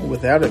channel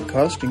without it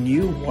costing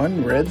you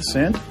 1 red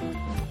cent?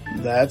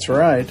 That's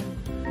right.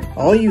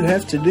 All you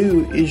have to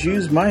do is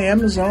use my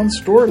Amazon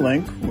store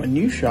link when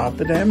you shop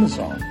at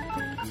Amazon.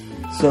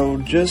 So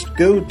just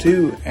go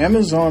to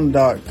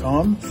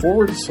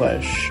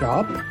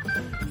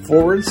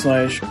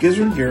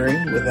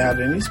amazon.com/shop/GizzardGary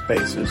without any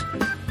spaces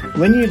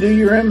when you do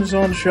your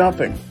Amazon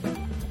shopping.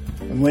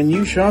 And when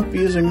you shop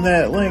using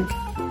that link,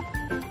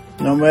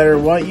 no matter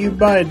what you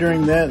buy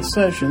during that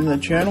session, the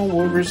channel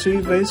will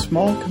receive a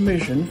small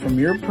commission from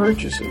your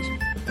purchases.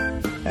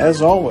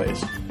 As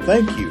always,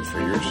 thank you for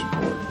your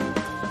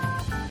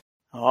support.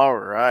 All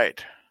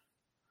right.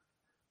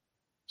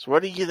 So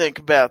what do you think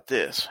about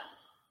this?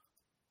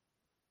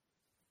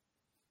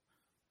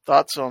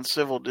 Thoughts on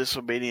civil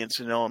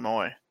disobedience in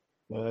Illinois?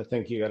 Well, I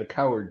think you got a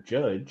coward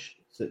judge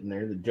sitting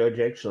there. The judge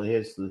actually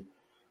has the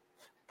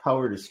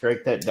power to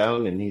strike that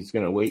down, and he's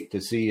going to wait to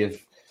see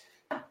if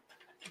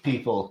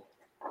people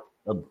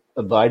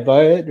abide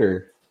by it,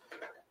 or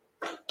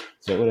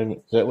is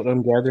that what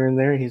I'm gathering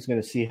there? He's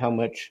going to see how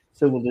much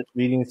civil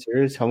disobedience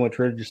there is, how much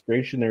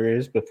registration there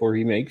is before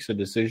he makes a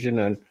decision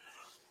on.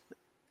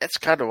 That's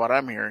kind of what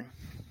I'm hearing.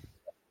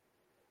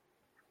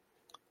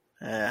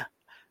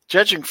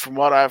 Judging from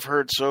what I've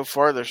heard so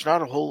far, there's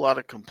not a whole lot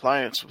of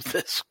compliance with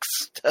this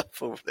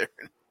stuff over there.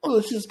 Well,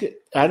 this is good.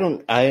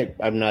 I'm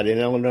not in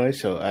Illinois,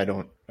 so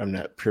I'm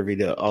not privy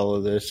to all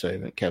of this. I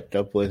haven't kept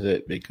up with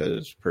it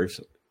because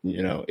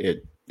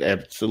it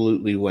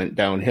absolutely went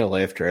downhill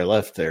after I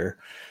left there.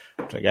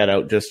 So I got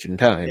out just in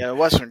time. Yeah, it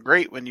wasn't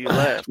great when you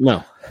left.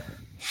 No.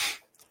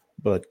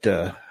 But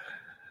I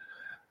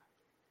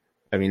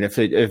mean, if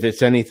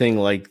it's anything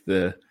like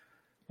the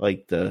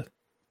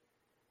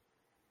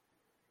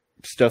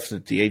stuff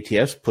that the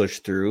ATS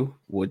pushed through,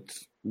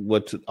 what's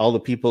all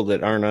the people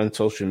that aren't on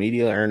social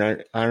media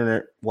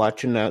aren't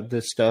watching out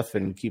this stuff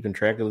and keeping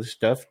track of this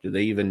stuff? Do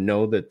they even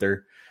know that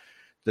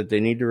they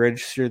need to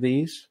register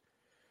these?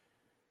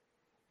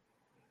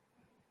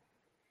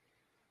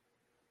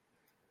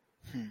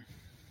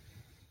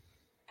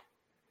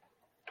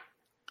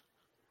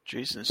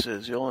 Jason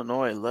says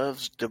Illinois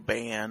loves to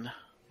ban.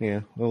 Yeah,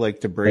 I like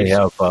to brace. They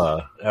have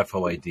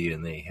FOID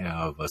and they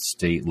have a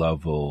state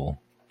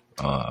level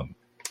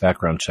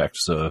background check.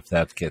 So if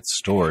that gets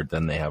stored,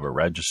 then they have a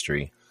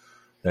registry.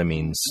 That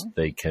means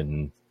they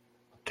can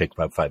take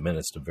about 5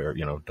 minutes to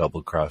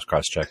double cross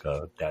check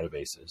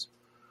databases,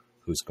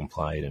 who's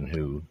complied and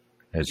who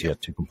has yet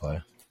to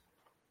comply.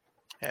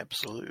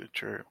 Absolutely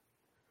true.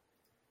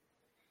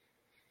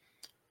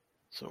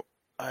 So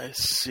I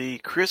see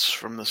Chris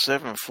from the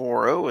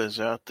 740 is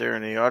out there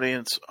in the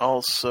audience.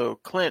 Also,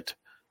 Clint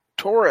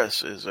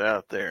Taurus is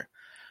out there.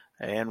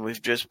 And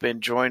we've just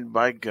been joined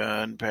by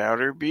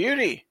Gunpowder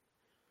Beauty.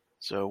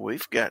 So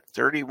we've got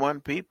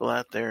 31 people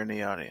out there in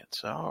the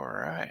audience. All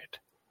right.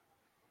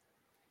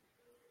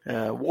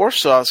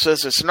 Warsaw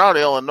says it's not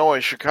Illinois.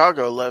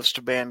 Chicago loves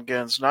to ban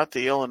guns, not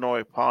the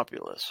Illinois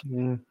populace.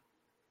 Mm.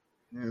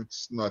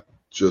 It's not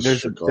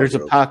just Chicago. There's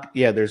a pocket.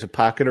 Yeah, there's a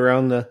pocket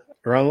around the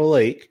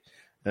lake,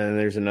 and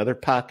there's another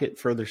pocket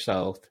further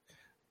south.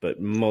 But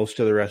most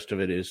of the rest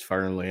of it is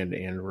farmland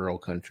and rural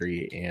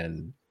country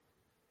and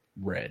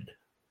red.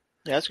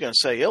 Yeah, I was going to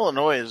say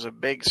Illinois is a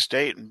big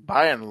state, and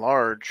by and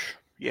large,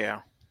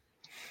 yeah,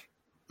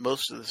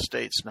 most of the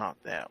state's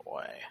not that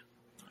way.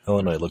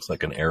 Illinois looks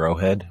like an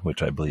arrowhead,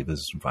 which I believe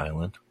is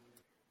violent.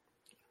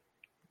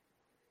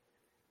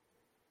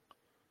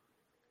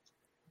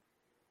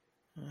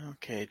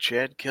 Okay,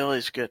 Chad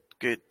Kelly's got to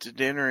get to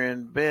dinner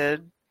in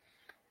bed.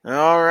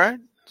 All right,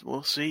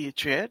 we'll see you,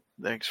 Chad.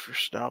 Thanks for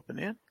stopping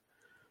in.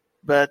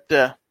 But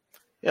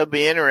it'll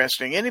be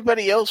interesting.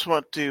 Anybody else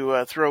want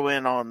to throw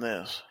in on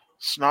this?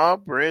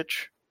 Snob,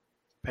 Rich,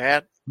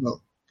 Pat,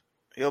 No.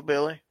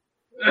 Hillbilly?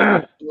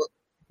 Go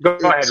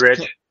ahead,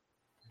 Rich.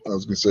 I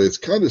was going to say, it's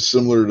kind of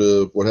similar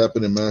to what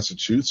happened in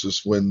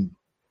Massachusetts when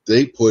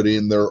they put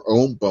in their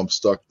own bump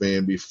stock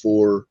ban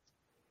before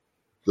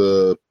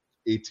the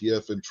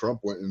ATF and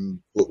Trump went and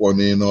put one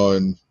in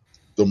on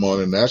them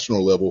on a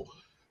national level.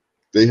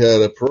 They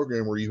had a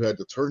program where you had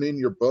to turn in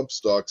your bump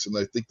stocks, and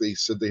I think they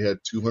said they had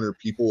 200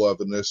 people of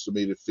an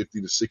estimated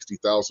 50 to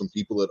 60,000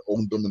 people that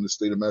owned them in the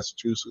state of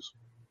Massachusetts.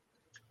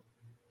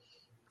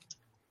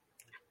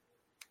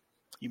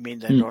 You mean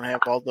they don't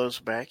have all those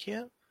back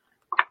yet?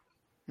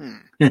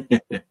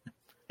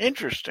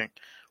 Interesting.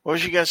 What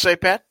was you going to say,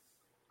 Pat?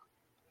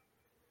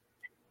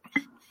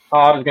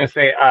 I was going to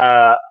say,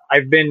 I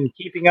I've been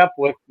keeping up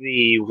with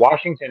the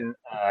Washington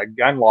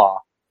gun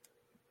law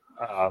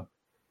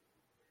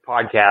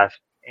podcast,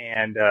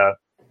 and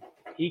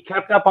he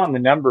kept up on the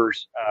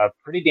numbers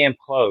pretty damn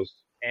close,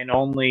 and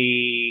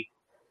only,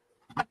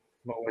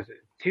 what was it,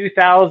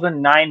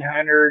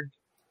 2,900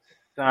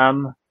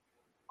 some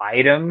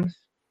items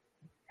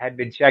had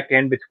been checked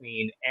in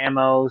between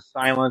ammo,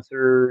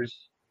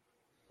 silencers,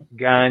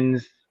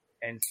 guns,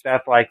 and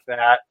stuff like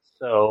that.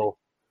 So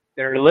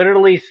they're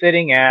literally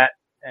sitting at,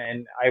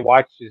 and I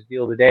watched his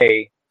deal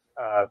today,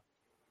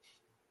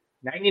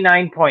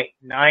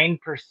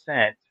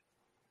 99.9%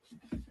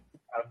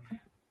 of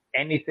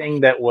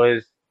anything that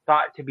was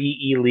thought to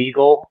be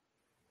illegal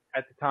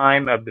at the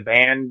time of the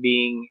ban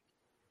being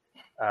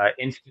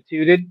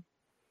instituted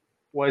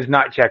was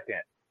not checked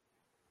in.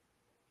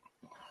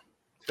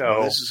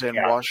 So this is in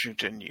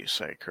Washington, you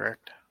say,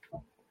 correct?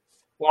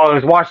 Well, it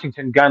was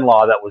Washington gun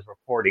law that was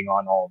reporting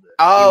on all this.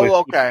 Oh,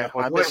 okay.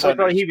 I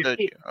misunderstood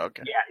you.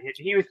 Okay. Yeah,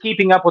 he was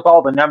keeping up with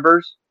all the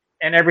numbers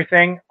and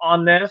everything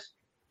on this,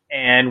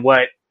 and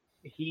what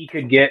he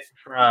could get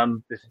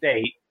from the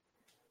state,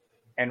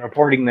 and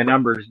reporting the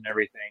numbers and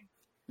everything.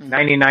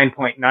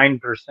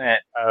 99.9%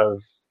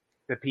 of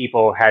the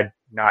people had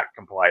not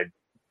complied.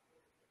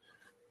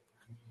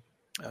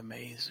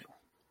 Amazing.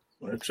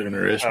 That's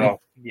interesting. Oh,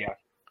 yeah.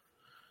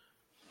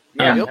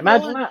 Yeah, Yeah,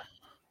 imagine that.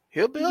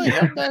 Hillbilly,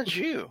 how about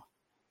you?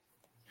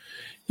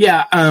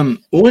 Yeah,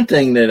 one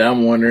thing that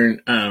I'm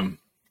wondering, a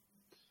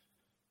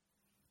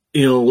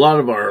lot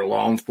of our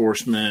law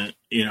enforcement,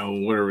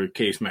 whatever the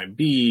case might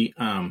be,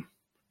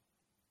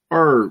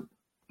 are,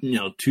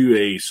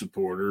 2A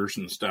supporters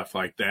and stuff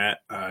like that.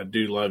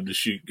 Do love to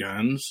shoot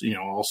guns,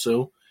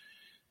 also.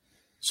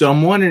 So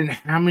I'm wondering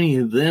how many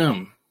of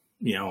them,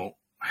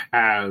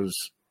 has,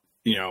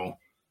 a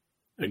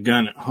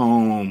gun at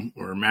home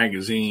or a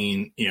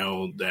magazine,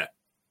 that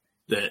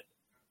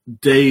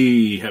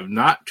they have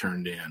not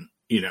turned in,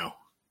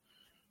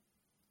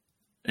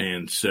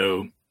 And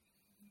so,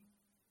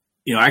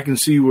 I can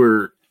see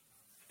where,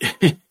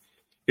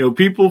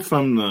 people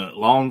from the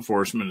law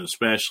enforcement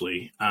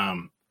especially,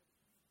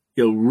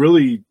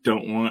 really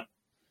don't want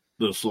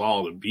this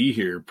law to be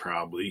here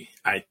probably.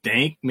 I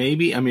think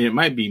maybe. I mean, it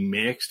might be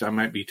mixed. I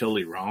might be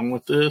totally wrong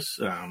with this.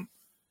 I'd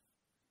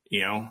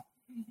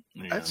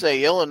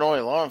say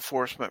Illinois law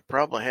enforcement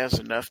probably has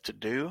enough to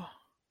do,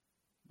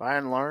 by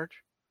and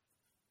large.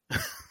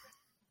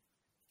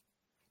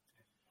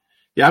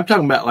 Yeah, I'm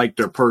talking about like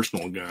their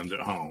personal guns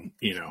at home,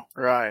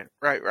 Right.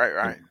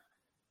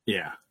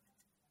 Yeah.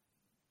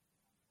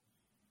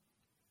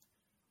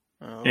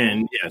 Oh.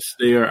 And yes,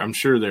 they are. I'm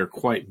sure they're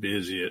quite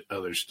busy at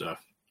other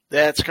stuff.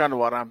 That's kind of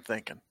what I'm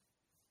thinking.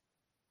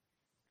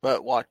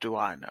 But what do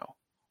I know?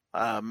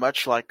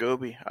 Much like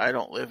Obi, I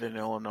don't live in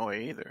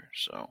Illinois either,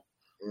 so.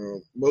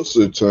 Most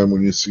of the time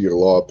when you see a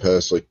law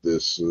passed like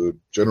this,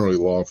 generally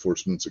law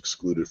enforcement's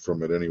excluded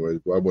from it anyway.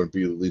 I wouldn't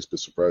be the least bit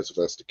surprised if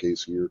that's the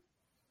case here.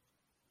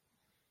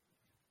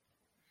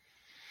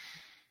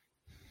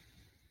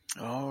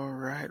 All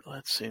right,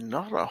 let's see.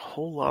 Not a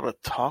whole lot of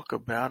talk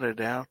about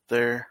it out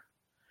there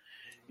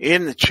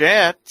in the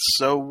chat,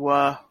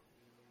 so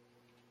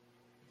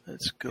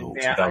let's go.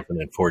 In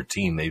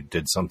 2014, they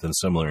did something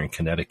similar in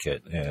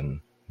Connecticut,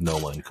 and no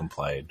one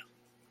complied.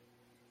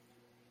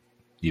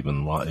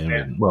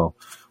 Well,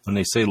 when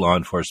they say law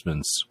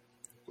enforcement's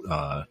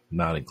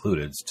not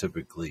included, it's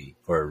typically,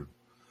 or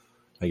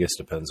I guess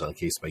depends on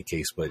case by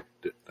case, but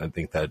I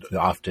think that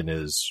often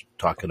is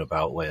talking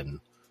about when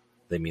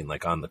they mean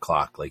like on the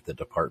clock, like the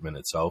department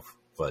itself,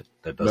 but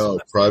that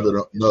doesn't.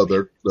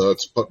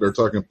 They're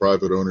talking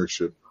private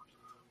ownership.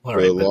 All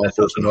right, law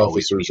enforcement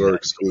officers are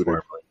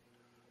excluded.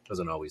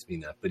 Doesn't always mean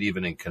that, but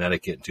even in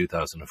Connecticut in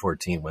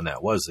 2014, when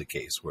that was the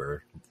case,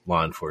 where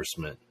law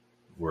enforcement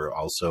were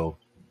also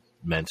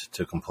meant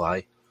to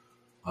comply,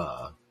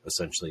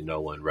 essentially no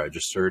one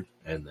registered,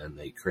 and then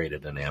they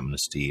created an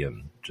amnesty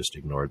and just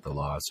ignored the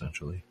law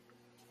essentially.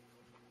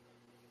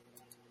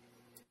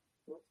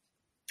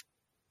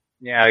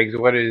 Yeah, because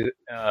what is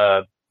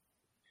I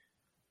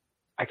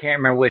can't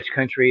remember which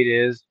country it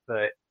is,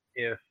 but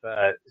if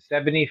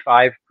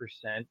 75%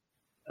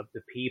 of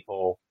the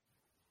people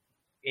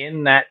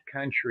in that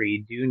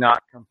country do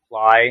not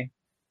comply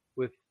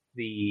with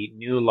the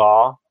new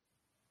law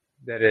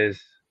that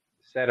is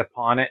set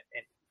upon it,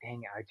 and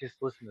dang, I just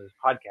listened to this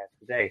podcast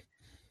today,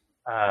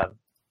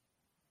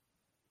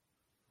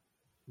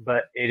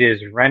 but it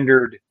is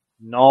rendered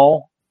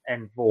null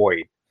and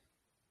void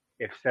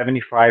if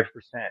 75%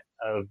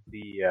 of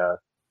the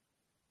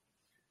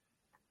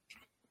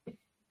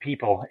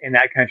people in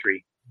that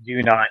country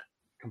do not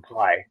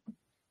comply.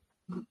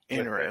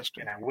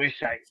 Interesting. And I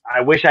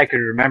wish I could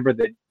remember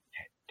that.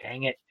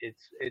 Dang it!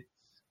 It's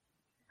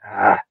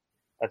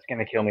that's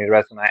gonna kill me the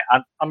rest of the night.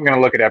 I'm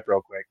gonna look it up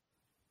real quick.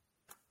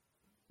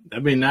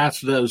 That'd be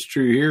nice if that was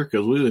true here,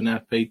 because we wouldn't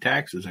have to pay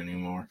taxes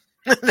anymore.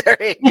 There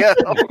you go.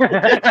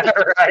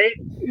 Right?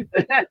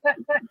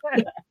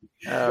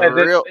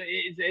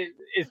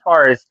 As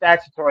far as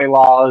statutory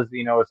laws,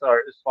 as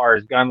far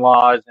as gun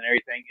laws and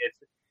everything,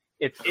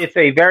 it's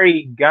a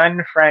very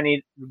gun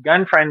friendly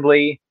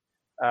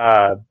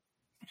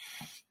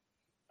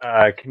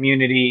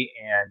community,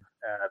 and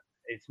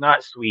it's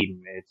not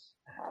Sweden. It's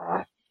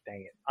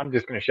dang it. I'm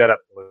just gonna shut up.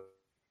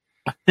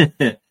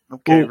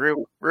 Okay,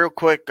 real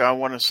quick, I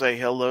want to say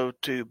hello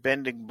to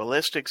Bending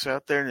Ballistics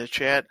out there in the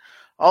chat.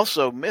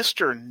 Also,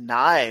 Mr.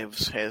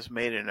 Knives has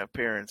made an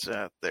appearance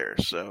out there,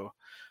 so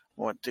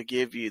I want to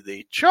give you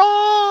the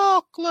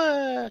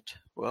chocolate.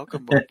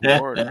 Welcome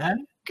aboard.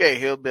 Okay,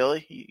 Hillbilly,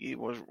 he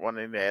was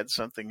wanting to add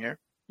something here.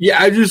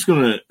 Yeah, I was just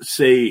going to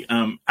say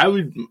I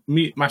would,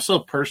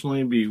 myself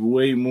personally, be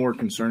way more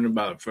concerned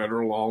about a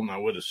federal law than I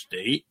would a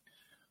state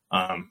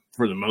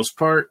for the most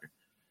part.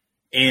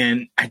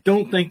 And I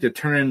don't think the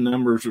turn-in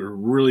numbers are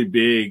really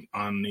big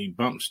on the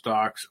bump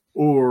stocks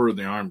or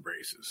the arm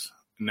braces.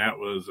 And that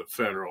was a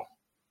federal,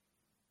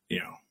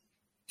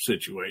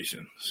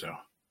 situation. So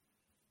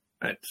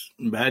that's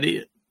about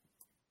it.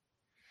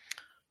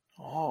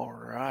 All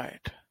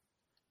right.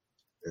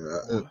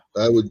 Yeah,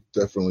 I would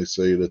definitely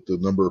say that the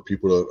number of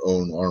people that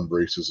own arm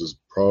braces is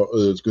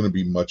going to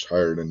be much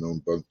higher than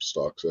own bump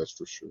stocks. That's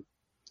for sure.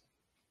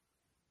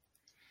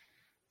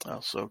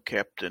 Also,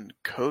 Captain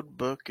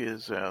Codebook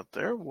is out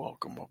there.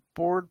 Welcome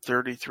aboard.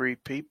 33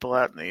 people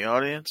out in the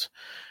audience.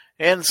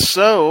 And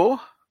so,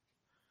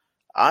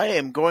 I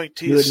am going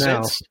to do it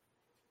now.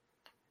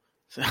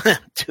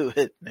 Do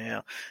it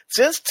now.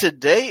 Since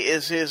today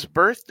is his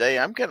birthday,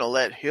 I'm going to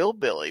let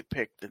Hillbilly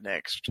pick the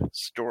next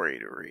story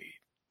to read.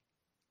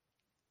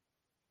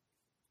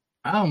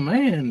 Oh,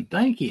 man,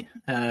 thank you.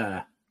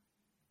 I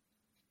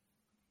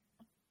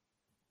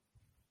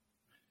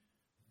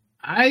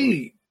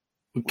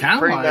kind of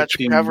pretty like much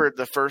covered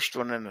the first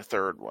one and the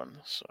third one.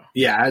 So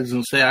yeah, I was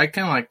going to say, I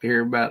kind of like to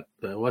hear about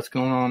what's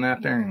going on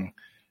out there in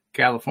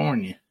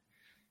California.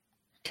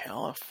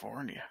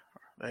 California.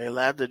 Are they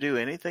allowed to do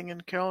anything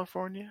in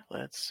California?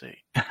 Let's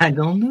see. I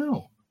don't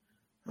know.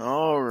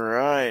 All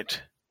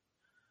right.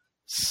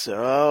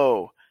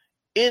 So,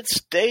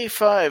 it's day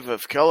 5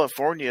 of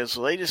California's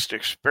latest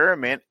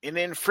experiment in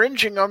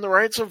infringing on the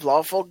rights of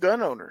lawful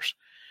gun owners.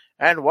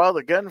 And while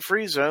the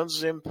gun-free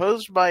zones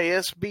imposed by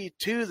SB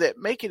 2 that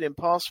make it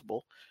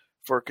impossible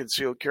for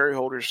concealed carry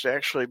holders to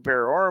actually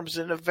bear arms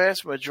in a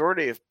vast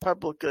majority of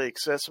publicly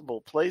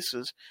accessible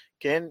places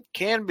can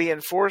be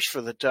enforced for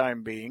the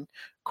time being,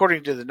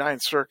 according to the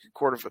Ninth Circuit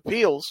Court of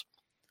Appeals,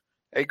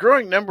 a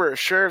growing number of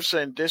sheriffs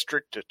and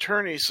district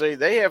attorneys say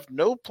they have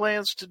no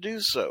plans to do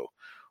so,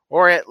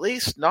 or at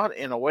least not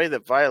in a way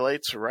that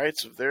violates the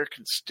rights of their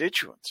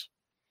constituents.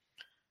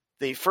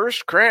 The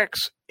first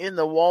cracks in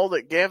the wall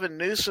that Gavin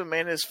Newsom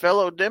and his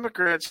fellow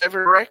Democrats have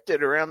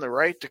erected around the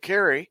right to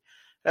carry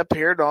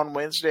appeared on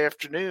Wednesday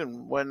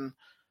afternoon when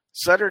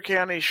Sutter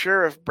County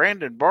Sheriff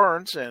Brandon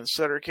Barnes and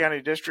Sutter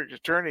County District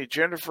Attorney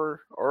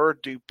Jennifer R.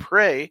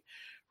 Dupre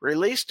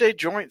released a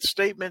joint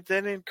statement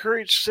that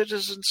encouraged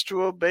citizens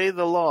to obey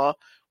the law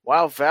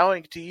while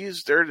vowing to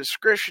use their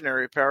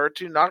discretionary power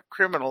to not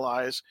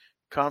criminalize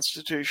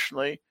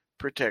constitutionally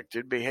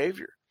protected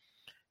behavior.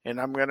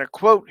 And I'm going to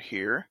quote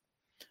here.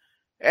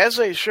 As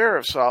a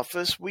sheriff's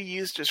office, we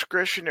use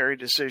discretionary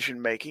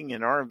decision-making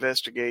in our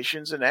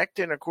investigations and act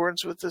in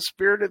accordance with the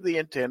spirit of the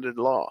intended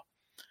law.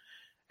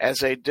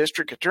 As a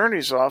district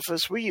attorney's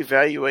office, we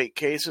evaluate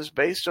cases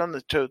based on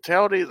the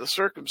totality of the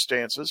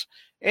circumstances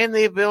and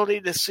the ability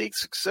to seek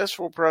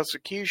successful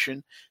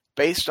prosecution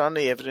based on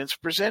the evidence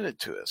presented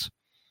to us.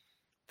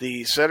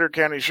 The Sutter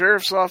County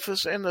Sheriff's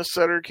Office and the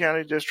Sutter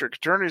County District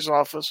Attorney's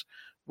Office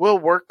will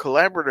work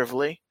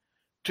collaboratively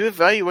to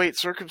evaluate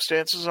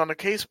circumstances on a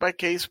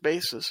case-by-case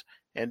basis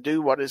and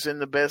do what is in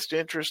the best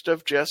interest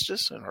of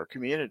justice and our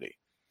community.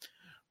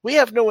 We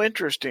have no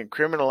interest in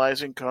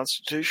criminalizing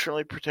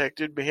constitutionally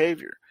protected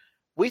behavior.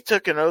 We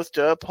took an oath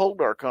to uphold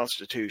our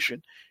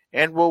Constitution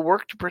and will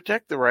work to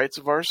protect the rights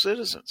of our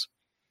citizens.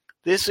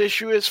 This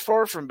issue is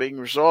far from being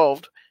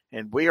resolved,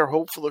 and we are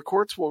hopeful the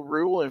courts will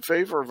rule in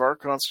favor of our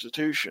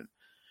Constitution.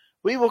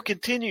 We will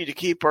continue to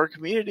keep our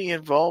community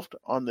involved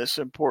on this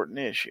important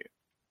issue.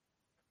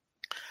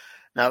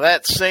 Now,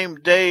 that same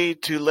day,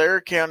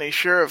 Tulare County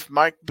Sheriff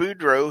Mike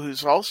Boudreaux,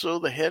 who's also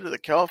the head of the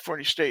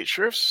California State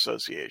Sheriff's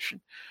Association,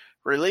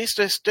 released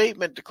a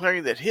statement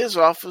declaring that his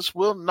office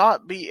will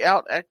not be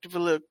out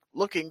actively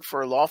looking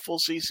for lawful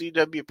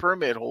CCW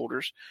permit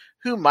holders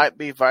who might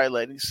be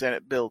violating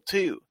Senate Bill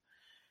 2,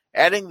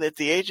 adding that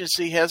the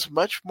agency has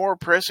much more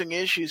pressing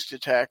issues to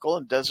tackle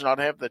and does not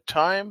have the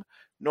time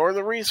nor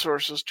the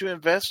resources to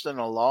invest in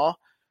a law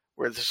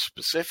where the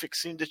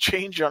specifics seem to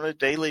change on a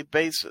daily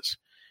basis.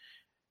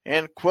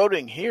 And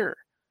quoting here,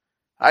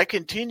 I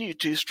continue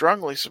to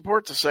strongly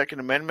support the Second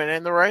Amendment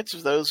and the rights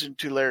of those in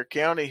Tulare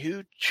County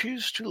who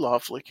choose to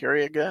lawfully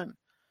carry a gun.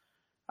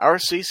 Our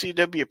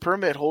CCW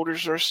permit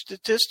holders are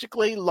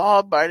statistically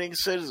law-abiding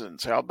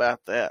citizens, how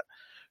about that,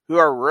 who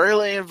are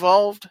rarely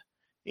involved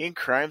in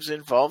crimes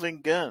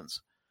involving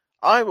guns.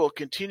 I will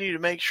continue to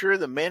make sure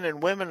the men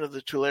and women of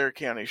the Tulare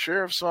County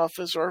Sheriff's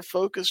Office are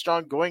focused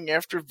on going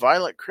after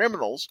violent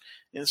criminals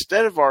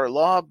instead of our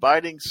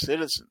law-abiding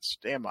citizens.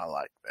 Damn, I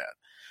like that.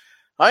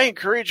 I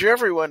encourage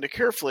everyone to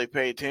carefully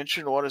pay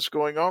attention to what is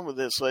going on with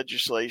this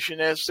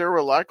legislation, as there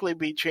will likely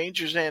be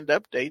changes and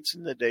updates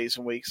in the days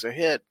and weeks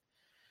ahead.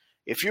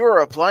 If you are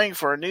applying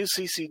for a new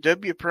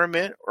CCW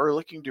permit or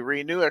looking to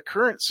renew a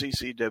current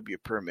CCW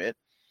permit,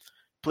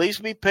 please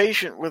be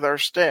patient with our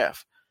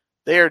staff.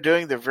 They are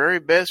doing their very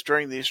best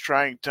during these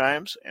trying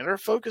times and are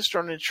focused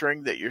on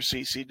ensuring that your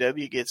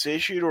CCW gets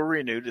issued or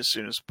renewed as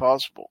soon as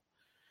possible.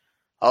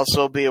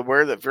 Also be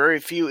aware that very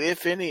few,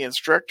 if any,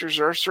 instructors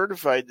are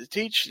certified to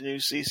teach the new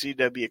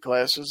CCW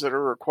classes that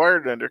are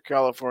required under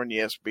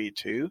California SB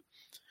 2,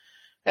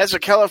 as the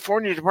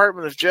California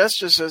Department of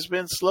Justice has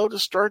been slow to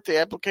start the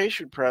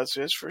application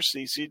process for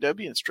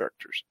CCW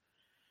instructors.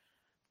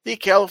 The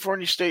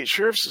California State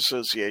Sheriff's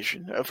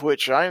Association, of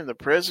which I am the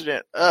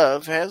president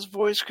of, has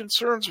voiced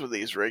concerns with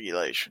these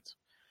regulations.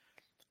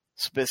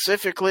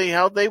 Specifically,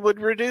 how they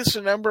would reduce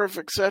the number of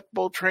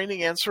acceptable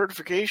training and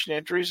certification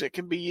entries that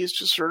can be used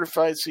to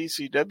certify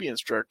CCW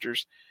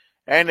instructors,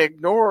 and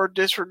ignore or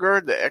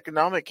disregard the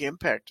economic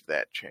impact of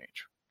that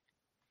change.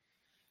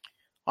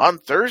 On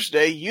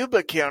Thursday,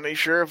 Yuba County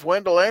Sheriff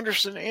Wendell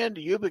Anderson and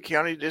Yuba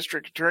County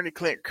District Attorney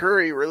Clint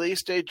Curry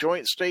released a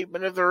joint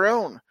statement of their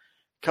own,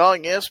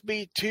 calling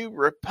SB 2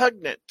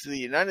 repugnant to the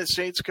United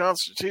States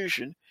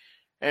Constitution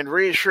and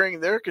reassuring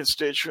their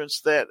constituents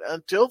that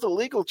until the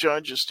legal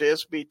challenges to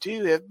SB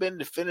 2 have been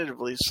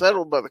definitively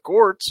settled by the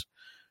courts,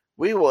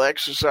 we will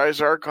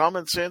exercise our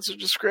common sense and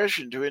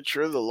discretion to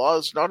ensure the law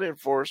is not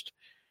enforced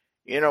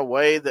in a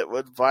way that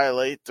would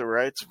violate the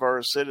rights of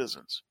our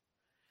citizens.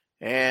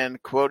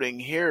 And quoting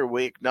here,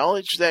 we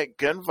acknowledge that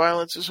gun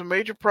violence is a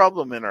major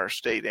problem in our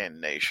state and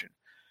nation.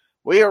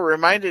 We are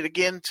reminded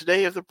again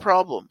today of the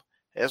problem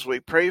as we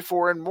pray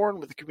for and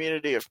mourn with the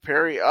community of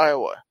Perry,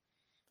 Iowa.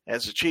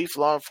 As the chief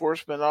law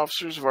enforcement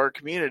officers of our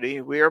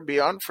community, we are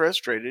beyond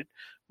frustrated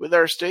with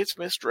our state's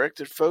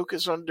misdirected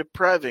focus on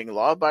depriving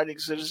law-abiding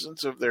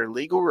citizens of their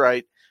legal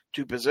right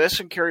to possess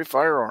and carry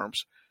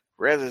firearms,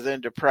 rather than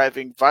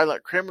depriving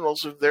violent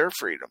criminals of their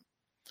freedom.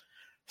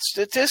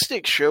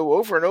 Statistics show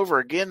over and over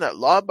again that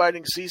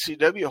law-abiding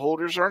CCW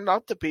holders are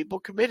not the people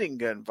committing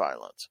gun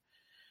violence.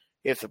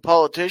 If the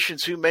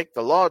politicians who make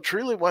the law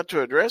truly want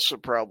to address the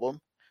problem,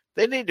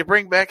 they need to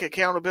bring back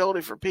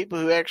accountability for people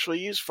who actually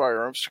use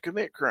firearms to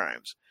commit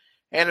crimes,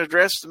 and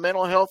address the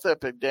mental health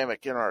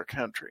epidemic in our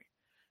country.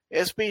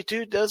 SB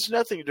 2 does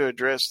nothing to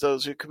address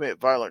those who commit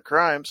violent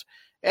crimes,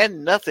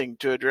 and nothing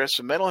to address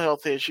the mental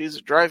health issues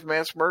that drive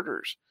mass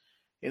murders.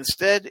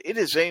 Instead, it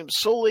is aimed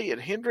solely at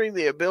hindering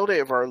the ability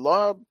of our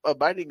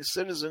law-abiding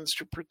citizens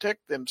to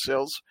protect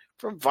themselves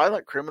from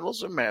violent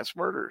criminals and mass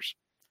murders.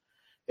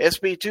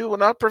 SB 2 will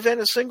not prevent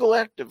a single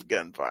act of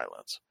gun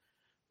violence.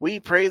 We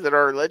pray that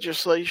our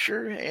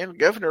legislature and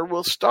governor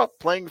will stop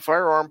playing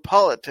firearm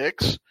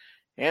politics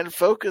and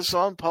focus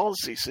on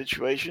policy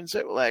situations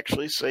that will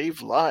actually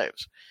save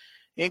lives.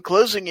 In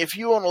closing, if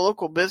you own a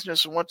local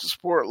business and want to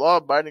support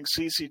law-abiding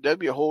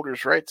CCW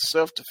holders' right to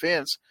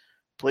self-defense,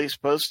 please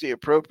post the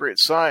appropriate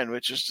sign,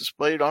 which is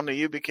displayed on the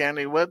Yuba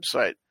County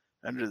website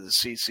under the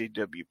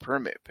CCW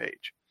permit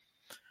page.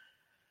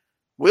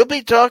 We'll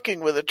be talking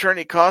with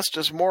attorney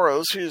Costas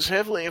Moros, who is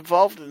heavily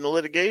involved in the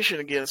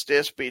litigation against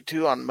SB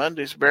 2 on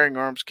Monday's Bearing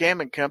Arms Cam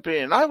 & Company,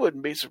 and I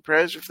wouldn't be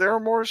surprised if there are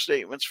more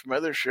statements from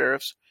other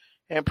sheriffs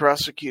and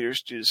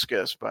prosecutors to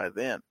discuss by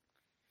then.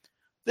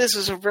 This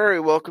is a very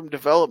welcome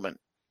development.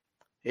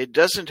 It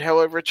doesn't,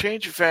 however,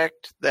 change the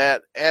fact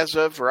that, as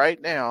of right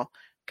now,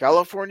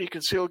 California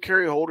concealed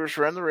carry holders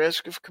run the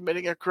risk of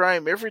committing a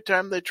crime every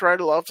time they try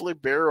to lawfully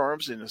bear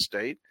arms in the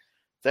state,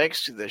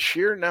 thanks to the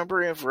sheer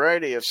number and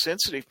variety of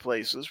sensitive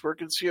places where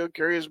concealed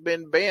carry has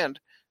been banned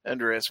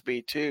under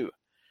SB 2.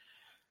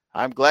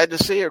 I'm glad to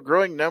see a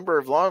growing number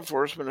of law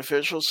enforcement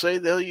officials say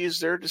they'll use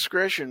their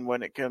discretion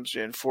when it comes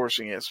to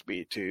enforcing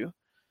SB 2,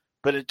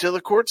 but until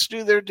the courts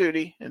do their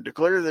duty and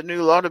declare the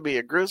new law to be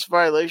a gross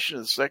violation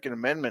of the Second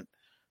Amendment,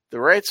 the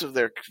rights of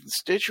their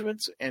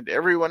constituents and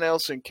everyone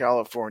else in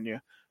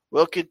California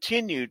will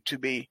continue to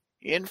be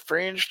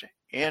infringed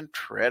and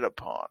tread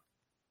upon.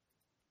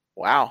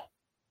 Wow.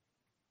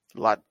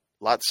 A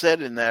lot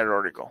said in that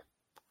article.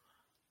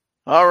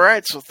 All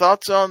right, so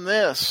thoughts on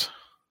this?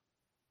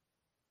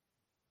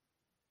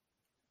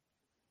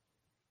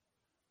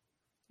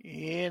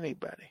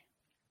 Anybody?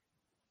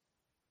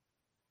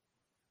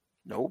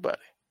 Nobody.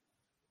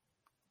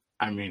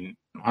 I mean,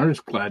 I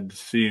was glad to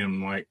see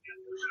him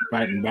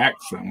fighting back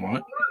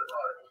somewhat.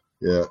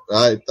 Yeah,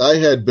 I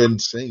had been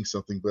saying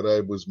something, but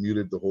I was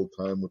muted the whole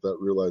time without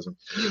realizing.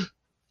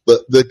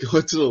 But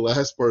going to the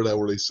last part of that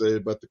where they say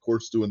about the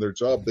courts doing their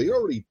job, they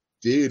already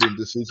did in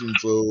decisions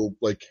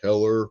like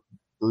Heller,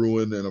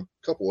 Bruin, and a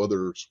couple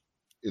others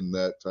in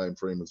that time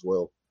frame as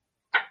well.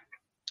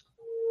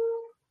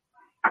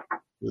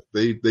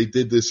 They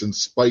did this in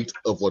spite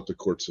of what the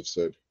courts have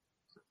said.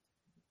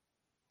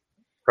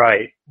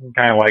 Right.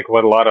 Kind of like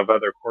what a lot of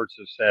other courts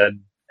have said.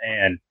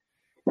 And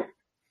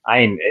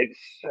I mean,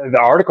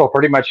 the article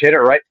pretty much hit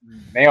it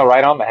nail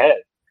right on the head.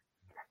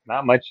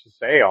 Not much to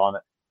say on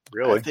it.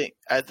 really.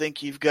 I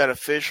think you've got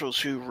officials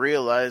who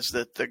realize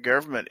that the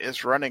government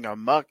is running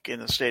amok in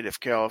the state of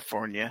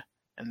California,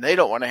 and they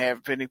don't want to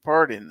have any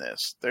part in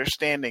this. They're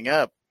standing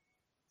up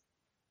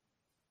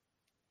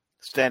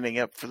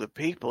for the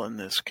people in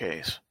this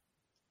case.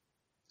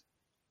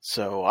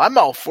 So I'm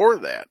all for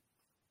that.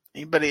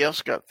 Anybody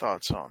else got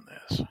thoughts on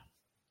this?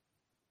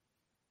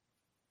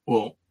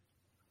 Well,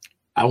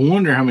 I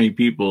wonder how many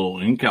people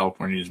in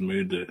California has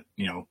moved to,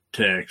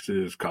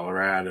 Texas,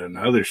 Colorado, and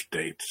other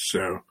states.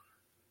 So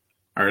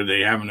are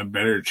they having a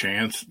better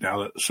chance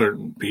now that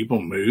certain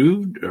people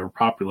moved or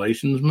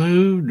populations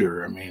moved?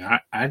 Or,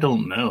 I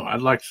don't know.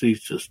 I'd like to see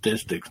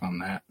statistics on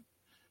that.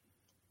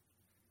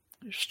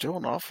 There's still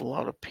an awful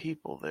lot of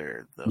people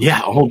there, though.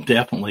 Yeah,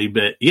 definitely.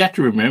 But you have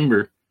to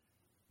remember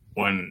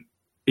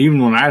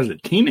even when I was a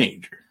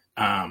teenager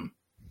and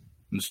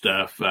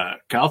stuff,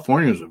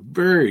 California was a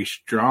very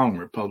strong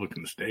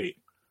Republican state.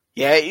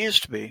 Yeah, it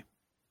used to be.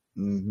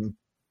 Mm-hmm.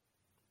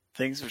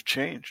 Things have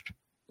changed.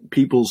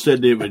 People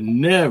said they would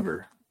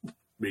never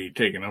be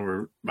taken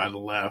over by the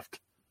left,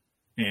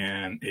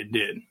 and it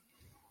did.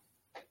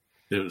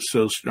 It was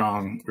so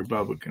strong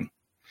Republican.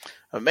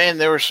 But man,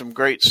 there were some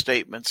great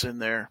statements in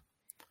there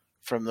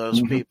from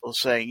those people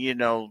saying,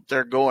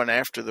 they're going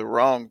after the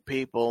wrong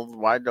people.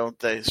 Why don't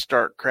they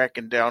start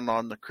cracking down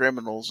on the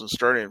criminals and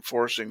start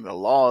enforcing the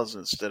laws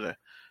instead of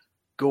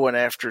going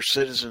after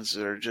citizens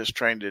that are just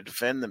trying to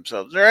defend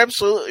themselves? They're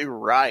absolutely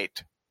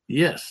right.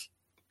 Yes.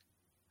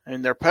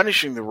 And they're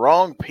punishing the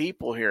wrong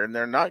people here, and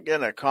they're not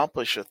going to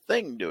accomplish a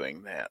thing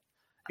doing that,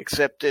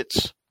 except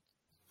it's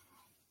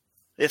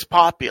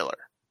popular.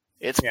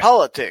 It's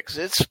politics.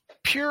 It's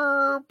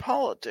pure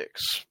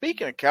politics.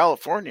 Speaking of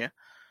California,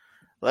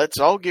 let's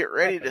all get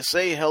ready to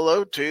say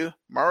hello to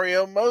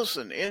Mario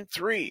Mosen in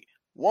 3,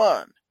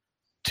 1,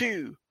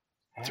 2,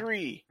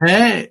 3.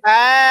 Hey.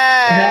 Hey.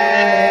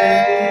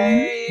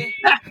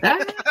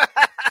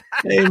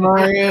 Hey,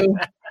 Mario.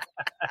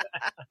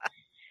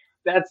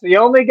 That's the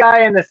only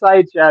guy in the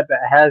side chat that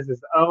has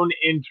his own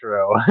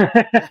intro.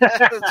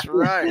 That's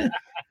right.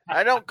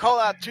 I don't call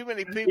out too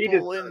many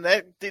people in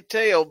that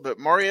detail, but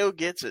Mario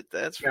gets it.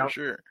 That's for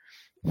sure.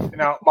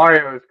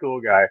 Mario is a cool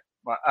guy.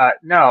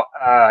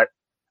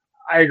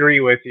 I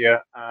agree with you.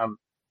 I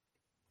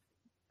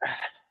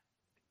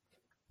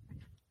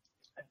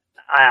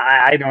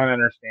don't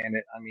understand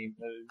it.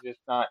 There's just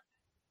not.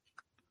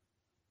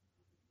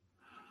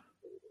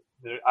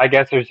 I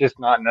guess there's just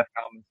not enough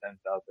common sense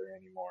out there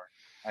anymore.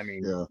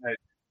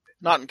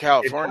 Not in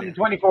California.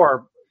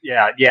 2024.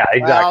 Yeah,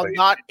 exactly. Well,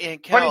 not in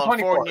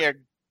California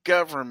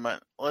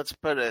government. Let's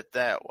put it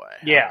that way.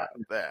 Yeah,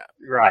 that.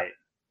 Right.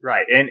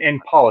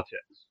 And politics.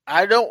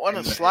 I don't want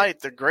to slight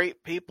the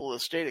great people of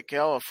the state of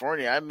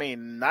California.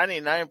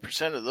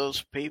 99% of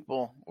those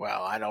people,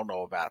 well, I don't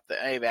know about that.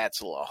 Hey, that's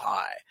a little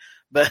high.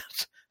 But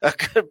a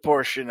good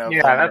portion of them.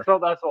 Yeah, that's a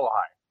little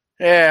high.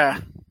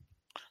 Yeah.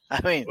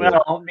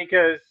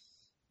 Because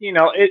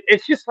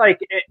it's just like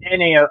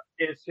any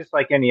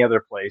other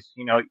place.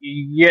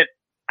 You get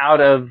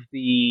out of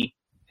the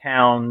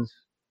towns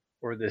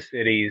or the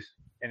cities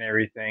and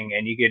everything,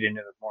 and you get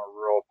into the more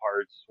rural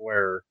parts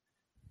where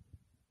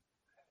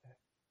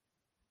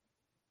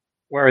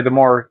the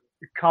more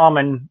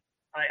common,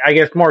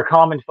 more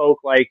common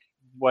folk like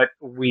what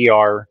we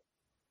are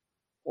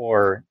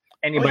or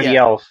anybody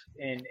else,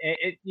 and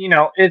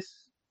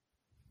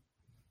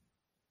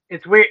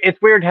it's weird. It's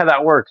weird how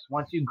that works.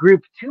 Once you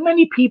group too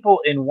many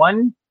people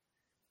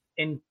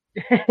in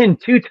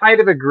too tight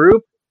of a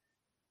group,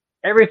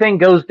 everything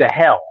goes to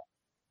hell.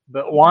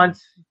 But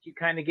once you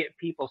kind of get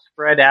people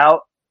spread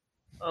out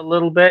a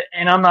little bit,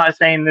 and I'm not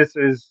saying this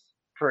is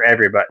for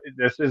everybody.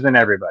 This isn't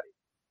everybody.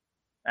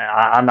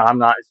 I'm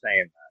not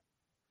saying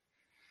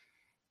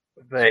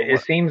that. But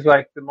it seems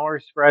like the more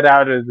spread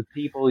out of the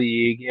people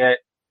you get,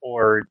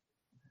 or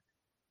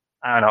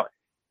I don't know,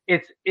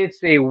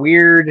 it's a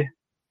weird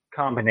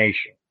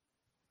combination.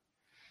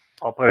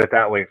 I'll put it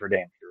that way for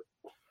damn sure.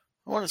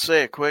 I want to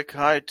say a quick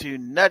hi to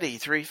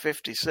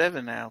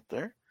Nutty357 out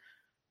there.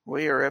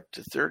 We are up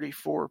to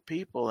 34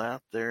 people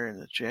out there in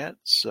the chat.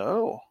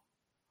 So,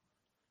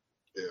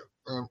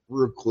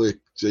 real quick,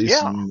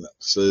 Jason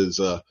says,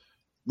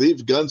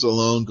 leave guns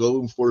alone, go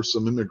enforce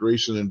some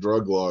immigration and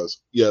drug laws.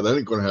 Yeah, that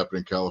ain't going to happen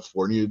in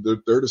California.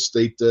 They're the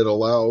state that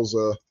allows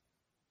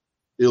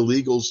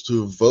illegals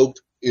to vote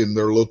in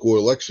their local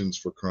elections,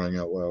 for crying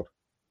out loud.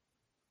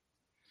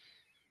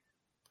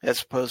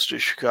 As opposed to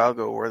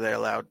Chicago, where they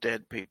allow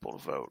dead people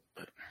to vote.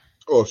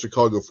 Oh,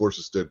 Chicago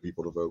forces dead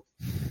people to vote.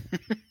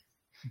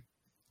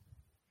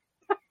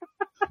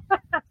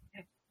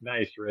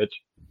 Nice, Rich.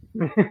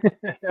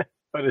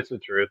 But it's the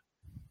truth.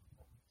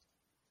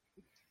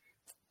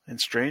 And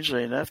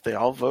strangely enough, they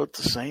all vote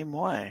the same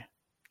way.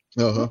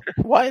 Uh-huh.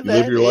 Why you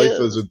that live your life is.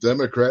 as a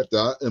Democrat,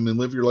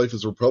 live your life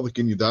as a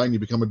Republican, you die and you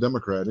become a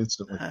Democrat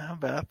instantly. How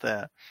about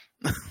that?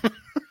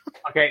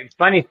 Okay,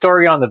 funny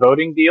story on the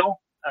voting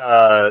deal.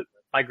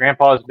 My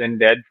grandpa's been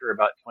dead for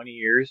about 20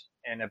 years,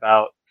 and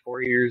about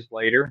 4 years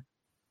later,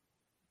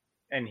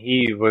 and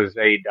he was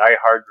a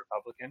diehard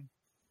Republican.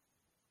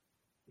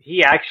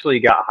 he actually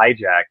got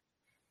hijacked,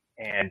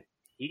 and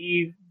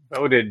he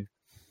voted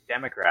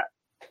Democrat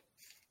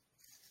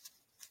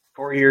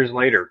 4 years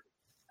later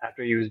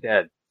after he was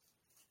dead.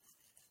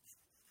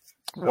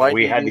 So Why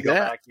we did had you to do go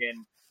that? back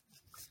in.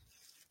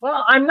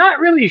 Well, I'm not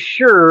really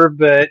sure,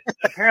 but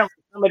apparently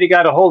somebody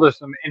got a hold of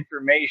some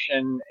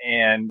information,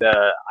 and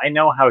I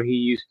know how he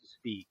used to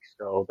speak,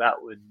 so that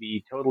would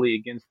be totally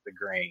against the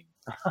grain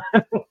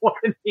what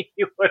he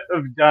would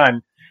have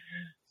done.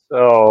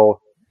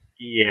 So,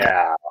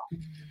 yeah.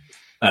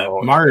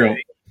 So,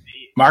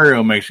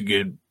 Mario makes a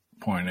good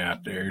point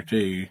out there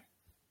too.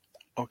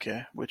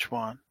 Okay, which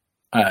one?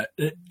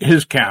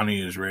 His county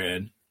is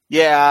red.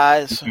 Yeah,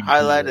 I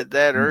highlighted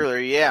that earlier.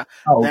 Yeah,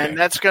 Oh, okay. and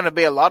that's going to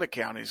be a lot of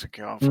counties in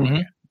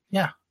California. Mhm.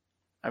 Yeah.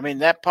 I mean,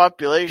 that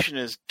population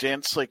is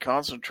densely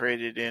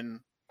concentrated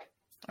in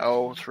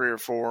 3 or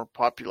 4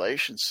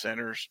 population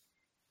centers.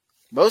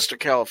 Most of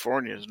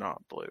California is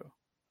not blue,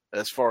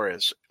 as far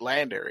as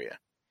land area,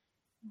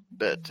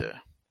 but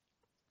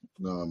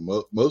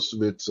most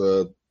of it's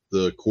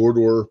the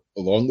corridor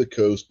along the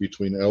coast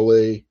between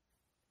LA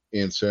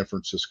and San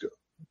Francisco.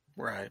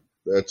 right.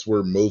 That's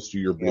where most of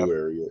your blue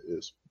area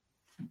is.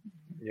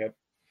 Yep.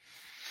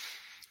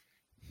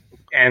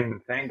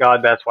 And thank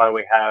God that's why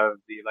we have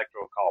the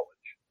Electoral College.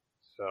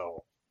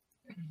 So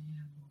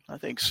I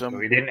think if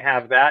we didn't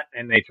have that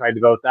and they tried to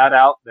vote that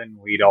out, then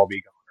we'd all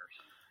be goners.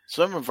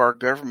 some of our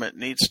government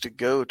needs to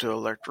go to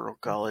Electoral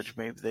College.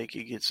 Maybe they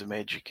could get some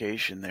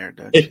education there,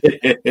 don't you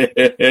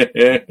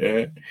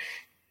think?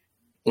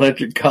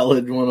 Electric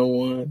College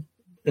 101.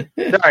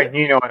 Sorry,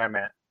 you know what I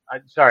meant.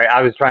 Sorry,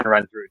 I was trying to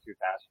run through it too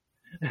fast.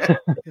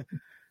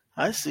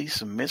 I see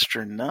some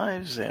Mr.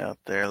 Knives out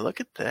there. Look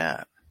at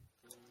that.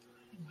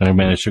 I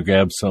managed to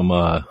grab some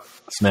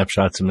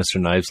snapshots of Mr.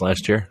 Knives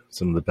last year.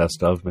 Some of the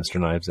best of Mr.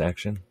 Knives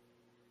action.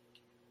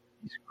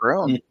 He's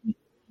grown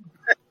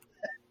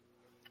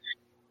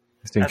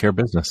He's taking care of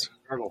business.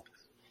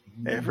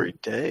 every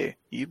day.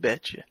 You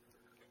betcha.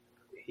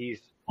 He's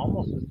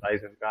almost the size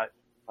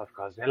of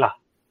Godzilla.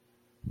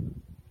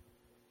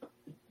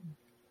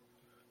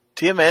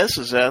 TMS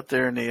is out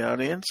there in the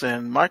audience,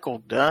 and Michael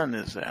Dunn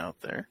is out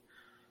there.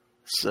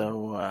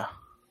 So,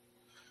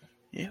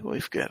 yeah,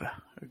 we've got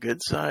a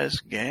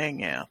good-sized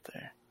gang out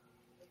there.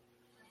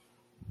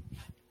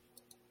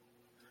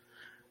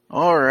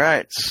 All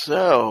right,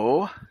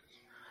 so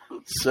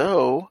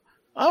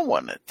I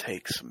want to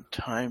take some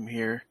time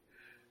here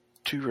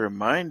to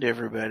remind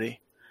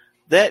everybody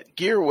that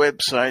Gear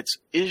Websites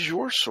is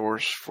your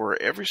source for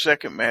Every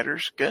Second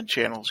Matters, Gun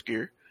Channels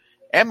gear,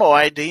 ammo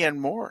ID, and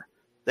more.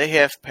 They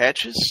have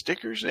patches,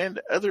 stickers, and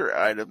other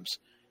items.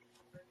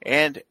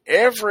 And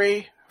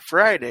every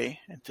Friday,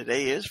 and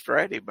today is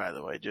Friday, by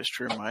the way, just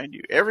to remind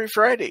you, every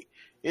Friday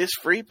is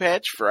Free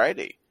Patch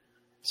Friday.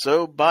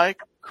 So buy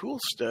cool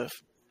stuff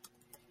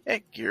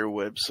at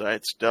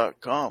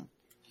gearwebsites.com.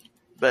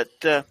 But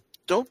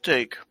don't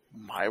take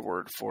my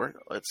word for it.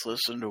 Let's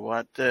listen to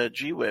what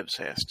G-Webs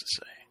has to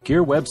say.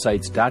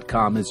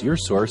 GearWebsites.com is your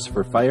source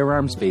for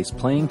firearms-based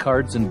playing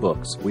cards and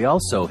books. We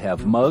also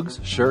have mugs,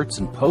 shirts,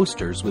 and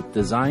posters with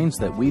designs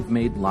that we've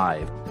made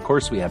live. Of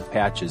course, we have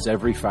patches.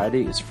 Every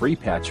Friday is Free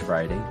Patch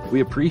Friday.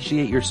 We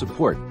appreciate your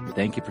support.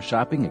 Thank you for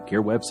shopping at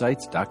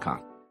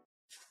GearWebsites.com.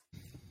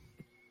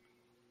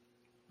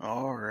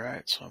 All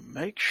right, so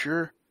make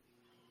sure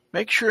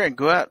and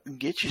go out and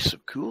get you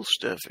some cool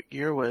stuff at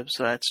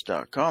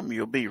GearWebsites.com.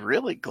 You'll be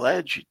really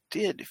glad you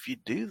did if you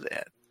do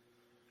that.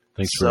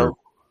 Thanks for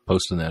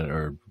posting that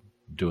or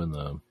doing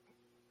the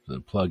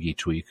plug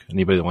each week.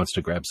 Anybody that wants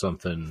to grab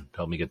something,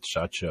 help me get the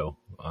SHOT Show,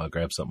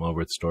 grab something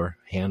over at the store.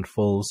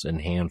 Handfuls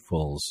and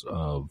handfuls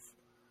of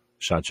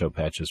SHOT Show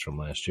patches from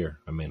last year.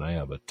 I mean, I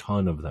have a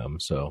ton of them,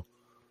 so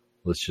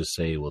let's just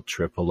say we'll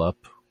triple up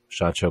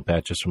SHOT Show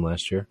patches from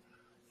last year.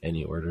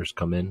 Any orders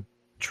come in,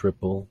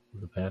 triple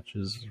the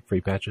patches,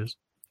 free patches.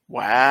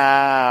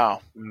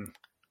 Wow.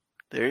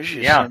 There's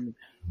you some.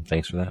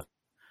 Thanks for that.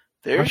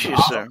 There's you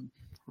some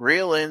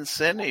real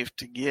incentive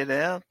to get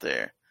out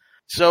there.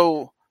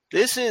 So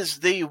this is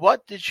the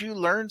What Did You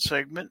Learn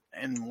segment.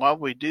 And while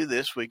we do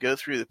this, we go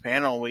through the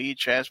panel. We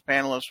each ask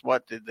panelists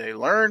what did they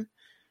learn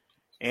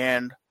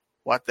and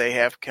what they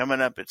have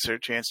coming up. It's their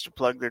chance to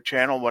plug their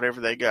channel,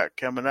 whatever they got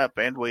coming up.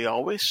 And we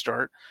always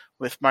start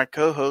with my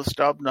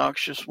co-host,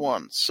 Obnoxious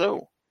One.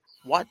 So,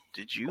 what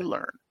did you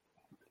learn?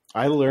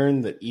 I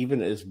learned that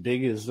even as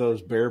big as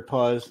those bear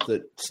paws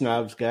that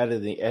Snob's got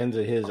at the ends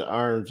of his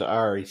arms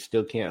are, he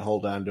still can't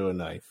hold on to a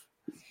knife.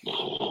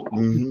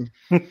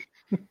 Mm-hmm.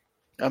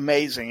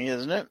 Amazing,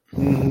 isn't it?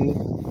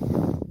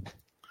 Mm-hmm.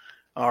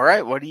 All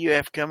right, what do you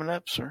have coming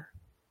up, sir?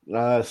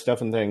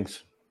 Stuff and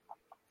things.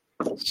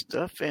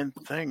 Stuff and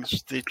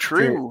things. The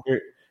true.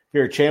 If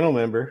you're a channel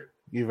member,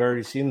 you've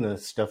already seen the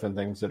stuff and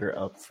things that are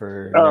up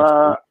for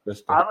next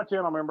week. I'm a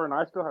channel member, and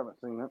I still haven't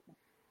seen it.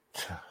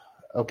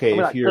 Okay,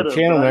 if you're a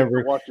channel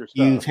member,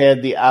 you've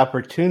had the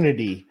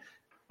opportunity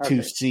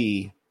to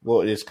see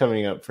what is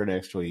coming up for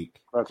next week.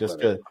 Just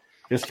a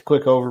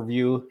quick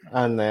overview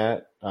on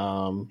that.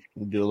 We'll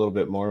do a little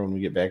bit more when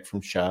we get back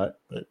from SHOT.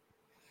 But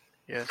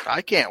Yes,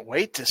 I can't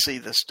wait to see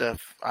the stuff.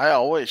 I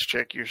always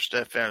check your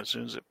stuff out as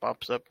soon as it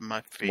pops up in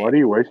my feed. Why do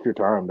you waste your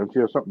time? Don't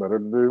you have something better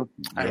to do?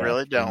 I Yeah,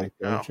 really don't.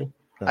 don't No. you?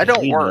 I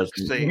don't He work.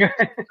 doesn't. See.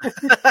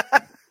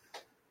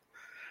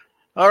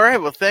 All right.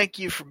 Well, thank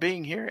you for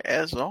being here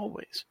as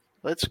always.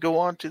 Let's go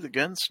on to the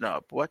gun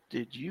snob. What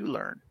did you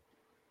learn?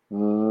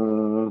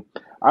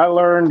 I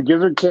learned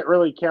Gizzard can't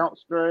really count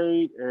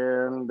straight,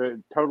 and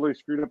it totally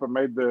screwed up and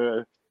made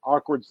the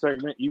awkward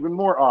segment even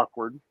more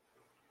awkward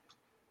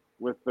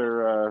with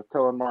their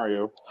telling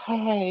Mario,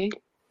 "Hey."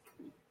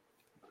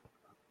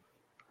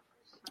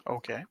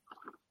 Okay.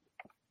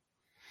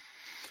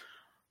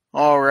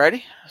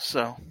 Alrighty.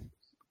 So,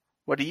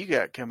 what do you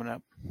got coming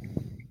up?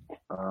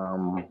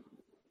 I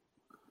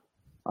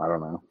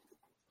don't know.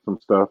 Some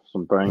stuff,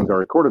 some things.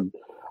 I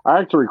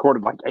actually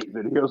recorded like 8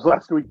 videos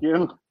last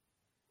weekend,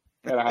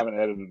 and I haven't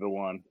edited the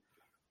one.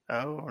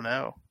 Oh,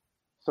 no.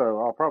 So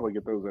I'll probably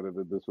get those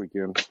edited this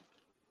weekend.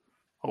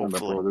 And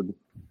Hopefully. uploaded.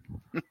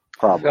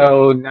 Probably.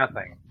 So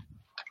nothing.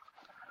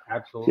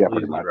 Absolutely Yeah,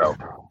 pretty much.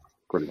 zero.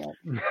 Pretty much.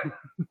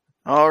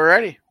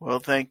 Alrighty. Well,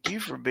 thank you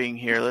for being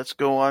here. Let's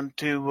go on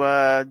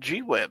to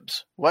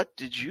G-Webs. What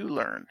did you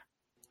learn?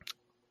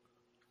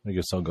 I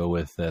guess I'll go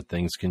with that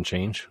things can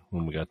change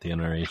when we got the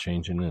NRA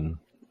changing and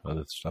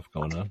other stuff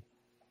going on.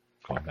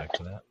 Going back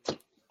to that.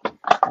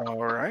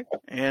 All right.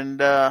 And,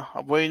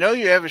 well, you know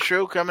you have a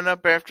show coming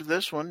up after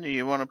this one. Do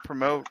you want to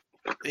promote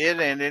it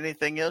and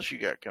anything else you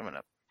got coming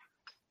up?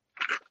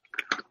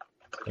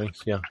 Thanks,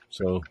 yeah.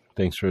 So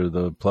thanks for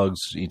the plugs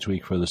each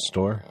week for the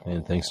store,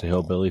 and thanks to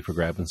Hillbilly for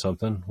grabbing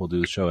something. We'll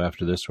do the show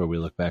after this where we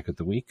look back at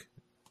the week.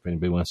 If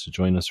anybody wants to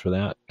join us for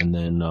that. And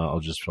then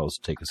I'll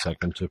take a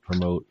second to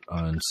promote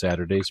on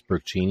Saturdays.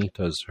 Brooke Cheney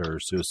does her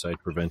suicide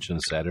prevention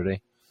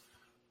Saturday,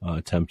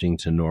 attempting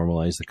to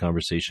normalize the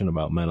conversation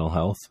about mental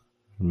health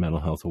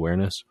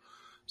awareness,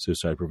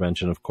 suicide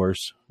prevention, of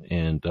course.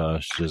 And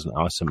she does an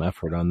awesome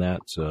effort on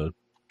that. So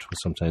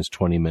sometimes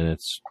 20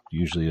 minutes,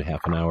 usually a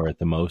half an hour at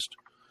the most,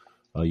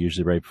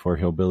 usually right before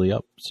Hillbilly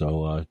up.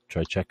 So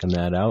try checking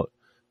that out.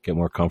 Get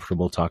more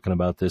comfortable talking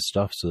about this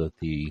stuff so that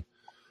the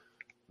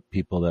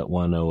people that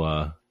want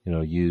to,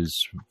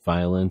 use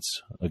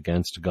violence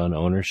against gun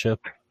ownership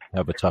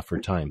have a tougher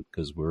time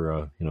because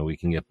we're, we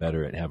can get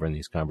better at having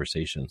these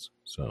conversations.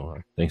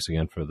 So thanks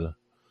again for the,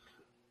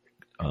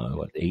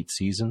 8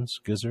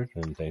 seasons, Gizzard,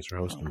 and thanks for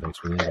hosting. Thanks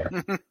for the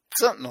invite.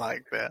 Something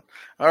like that.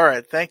 All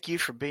right. Thank you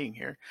for being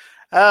here.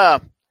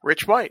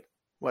 Rich White,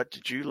 what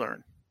did you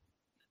learn?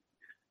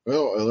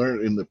 Well, I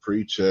learned in the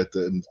pre-chat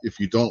that if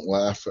you don't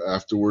laugh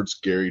afterwards,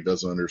 Gary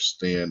doesn't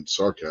understand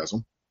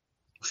sarcasm.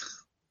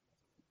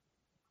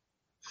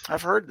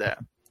 I've heard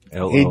that.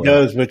 He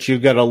does, but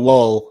you've got a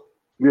lull.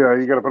 Yeah,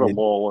 you got to put a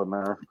lull in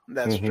there.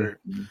 That's true.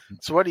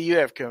 So what do you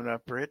have coming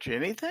up, Rich?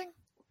 Anything?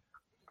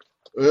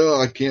 Well,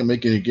 I can't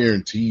make any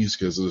guarantees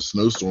because of the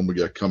snowstorm we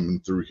got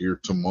coming through here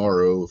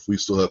tomorrow. If we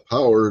still have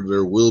power,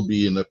 there will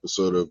be an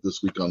episode of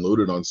This Week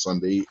Unloaded on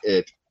Sunday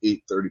at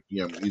 8:30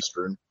 p.m.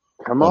 Eastern.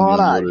 Come on,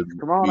 ice.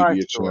 Come on,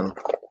 ice. Channel.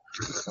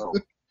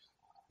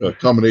 A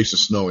combination of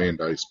snow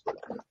and ice. But,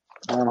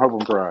 I'm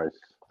hoping for ice.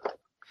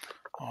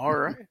 All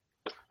right.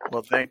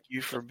 Well, thank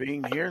you for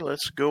being here.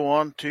 Let's go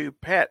on to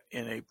Pat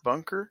in a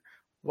bunker.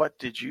 What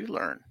did you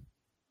learn?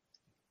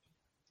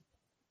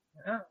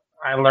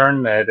 I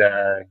learned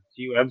that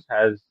G-Webs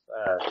has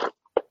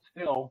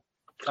still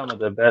some of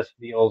the best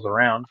deals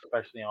around,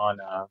 especially on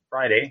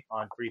Friday,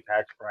 on Free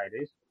Patch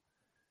Fridays.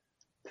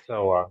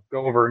 So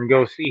go over and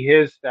go see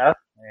his stuff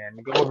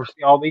and go over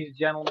see all these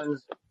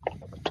gentlemen's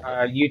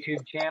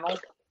YouTube channels.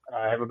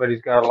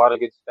 Everybody's got a lot of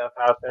good stuff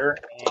out there,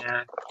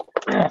 and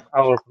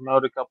I will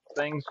promote a couple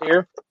things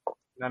here.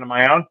 None of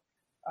my own.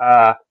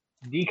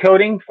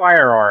 Decoding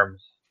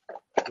Firearms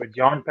with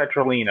John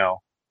Petrolino.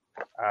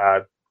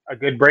 A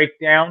good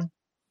breakdown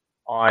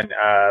on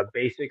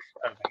basics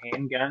of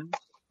handguns.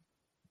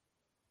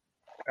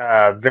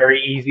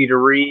 Very easy to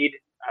read.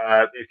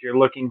 If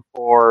you're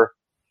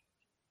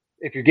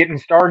getting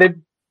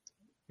started,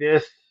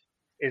 this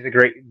is a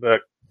great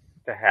book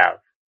to have.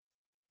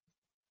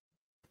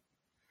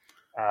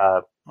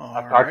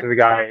 I've talked to the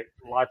guy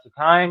lots of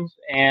times,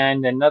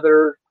 and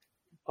another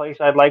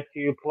place I'd like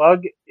to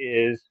plug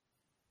is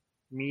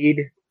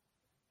Mead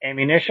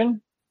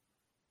Ammunition.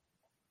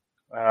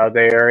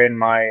 They are in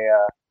my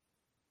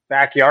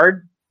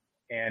backyard,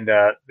 and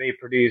they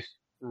produce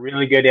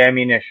really good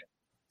ammunition.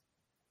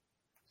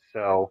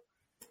 So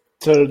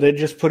they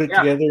just put it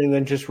together and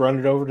then just run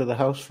it over to the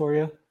house for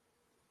you?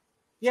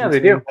 Yeah,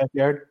 they do.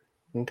 Backyard?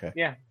 Okay.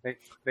 Yeah, they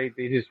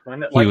just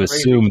run it like You crazy.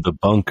 assume the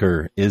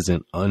bunker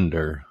isn't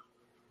under.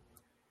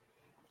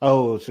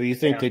 Oh, so you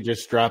think they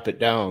just drop it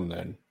down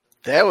then?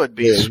 That would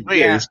be sweet.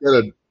 Yeah,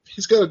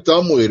 he's got a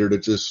dumbwaiter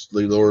that just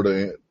they lower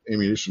the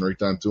ammunition right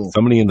down to him.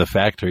 Somebody in the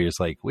factory is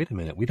like, wait a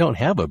minute, we don't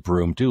have a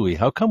broom, do we?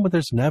 How come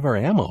there's never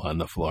ammo on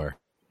the floor?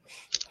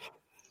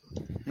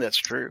 That's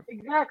true.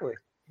 Exactly.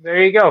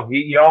 There you go.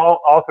 You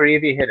all three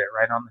of you hit it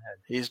right on the head.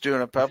 He's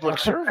doing a public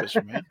service,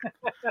 man.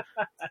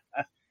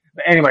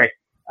 But anyway,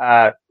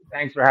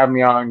 thanks for having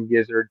me on,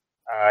 Gizzard.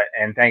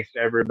 And thanks to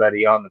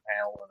everybody on the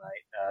panel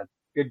tonight.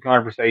 Good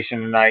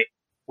conversation tonight.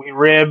 We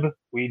rib,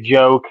 we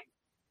joke,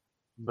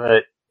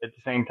 but at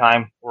the same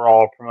time, we're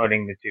all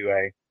promoting the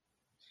 2A.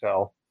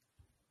 So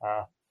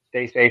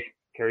stay safe,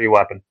 carry your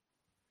weapon.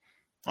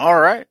 All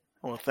right.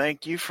 Well,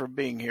 thank you for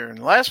being here.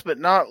 And last but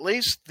not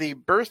least, the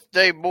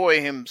birthday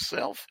boy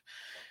himself,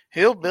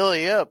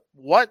 Hillbilly Up.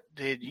 What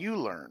did you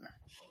learn?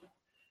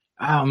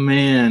 Oh,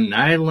 man,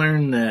 I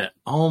learned that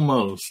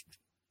almost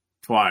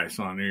twice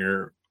on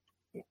here.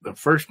 The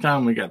first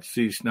time we got to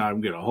see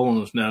Snob get a hole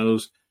in his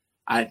nose,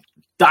 I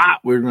thought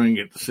we were going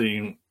to get to see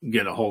him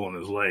get a hole in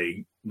his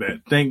leg.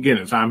 But thank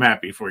goodness, I'm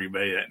happy for you,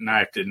 buddy. That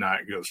knife did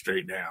not go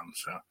straight down,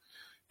 so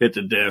hit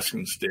the desk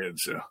instead.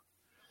 So,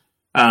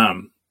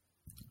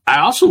 I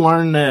also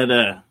learned that,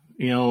 a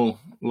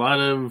lot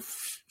of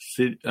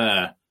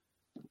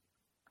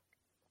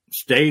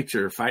states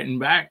are fighting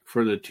back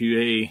for the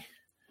 2A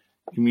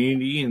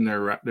community and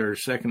their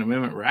Second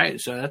Amendment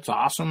rights. So that's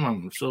awesome.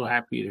 I'm so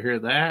happy to hear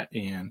that.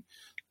 And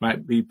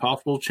might be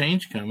possible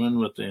change coming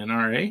with the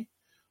NRA,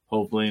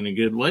 hopefully in a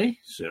good way.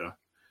 So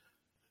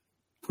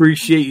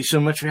appreciate you so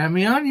much for having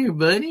me on here,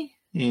 buddy.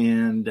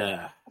 And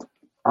I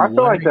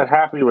feel like that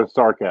happy with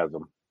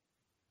sarcasm.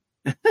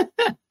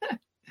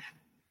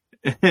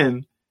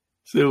 And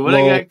so what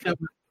I got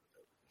coming?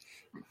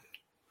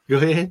 Go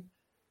ahead.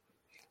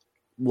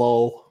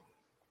 Lol.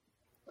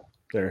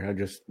 There, I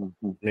just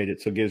made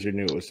it so Gizzard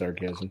knew it was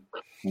sarcasm.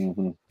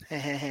 Mm-hmm.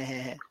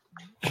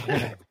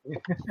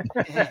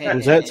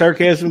 Was that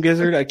sarcasm,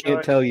 Gizzard? I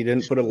can't tell. You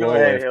didn't put a lol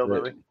ahead,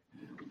 after it.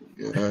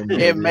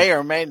 It may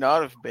or may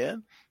not have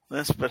been.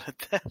 Let's put it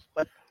that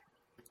way.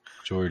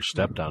 George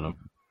stepped on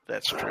him.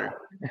 That's true.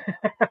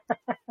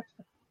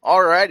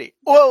 All righty.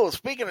 Whoa,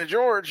 speaking of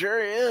George, here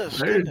he is.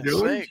 Hey, Goodness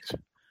George. sakes.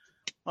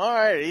 All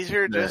right, he's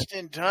here just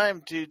in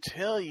time to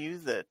tell you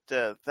that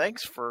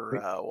thanks for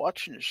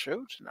watching the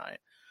show tonight.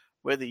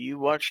 Whether you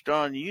watched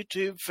on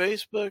YouTube,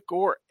 Facebook,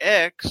 or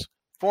X,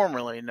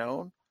 formerly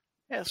known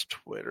as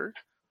Twitter,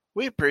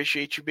 we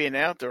appreciate you being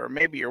out there. Or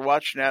maybe you're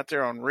watching out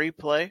there on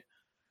replay,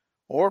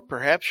 or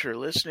perhaps you're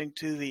listening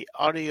to the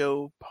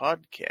audio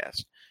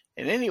podcast.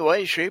 In any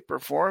way, shape, or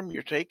form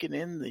you're taking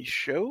in the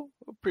show,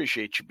 we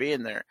appreciate you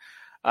being there.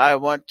 I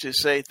want to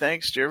say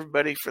thanks to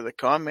everybody for the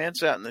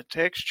comments out in the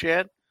text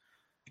chat.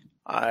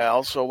 I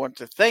also want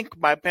to thank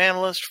my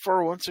panelists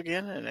for, once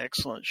again, an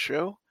excellent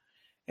show.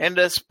 And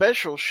a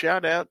special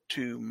shout out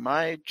to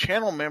my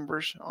channel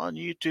members on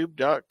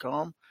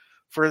YouTube.com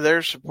for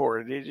their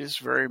support. It is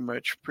very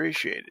much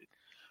appreciated.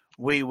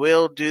 We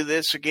will do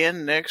this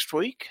again next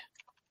week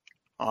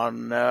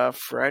on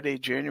Friday,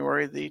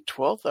 January the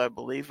 12th, I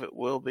believe it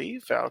will be.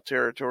 Fowl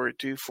Territory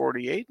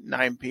 248,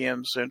 9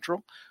 p.m.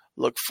 Central.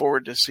 Look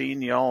forward to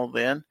seeing y'all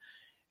then.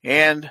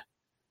 And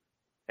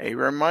a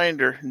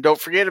reminder, don't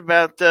forget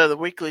about the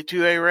weekly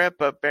 2A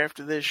wrap-up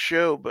after this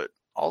show, but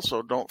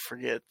also don't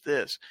forget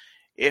this.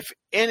 If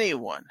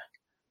anyone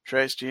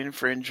tries to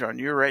infringe on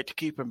your right to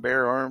keep and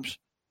bear arms,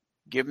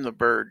 give them the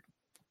bird.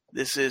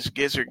 This is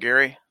Gizzard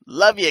Gary.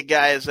 Love you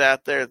guys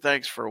out there.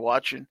 Thanks for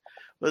watching.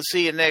 We'll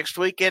see you next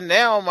week. And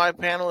now my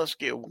panelists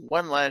get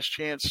one last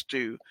chance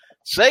to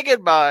say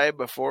goodbye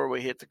before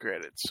we hit the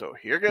credits. So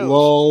here goes.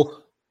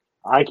 Lol.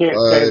 I can't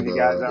stand you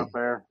guys out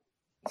there.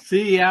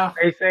 See ya.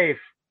 Stay safe.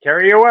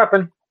 Carry your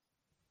weapon.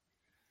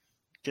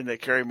 Can they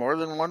carry more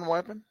than one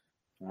weapon?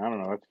 I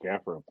don't know. That's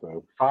Gaffer up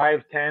though.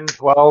 5, 10,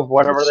 12,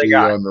 whatever they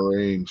got. On the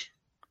range.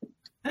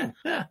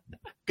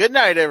 Good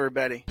night,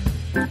 everybody.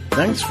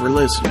 Thanks for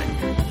listening.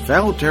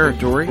 Fowl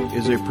Territory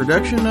is a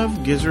production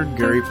of Gizzard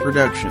Gary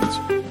Productions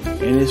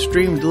and is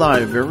streamed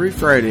live every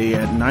Friday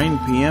at 9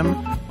 p.m.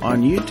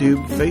 on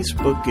YouTube,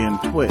 Facebook, and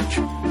Twitch,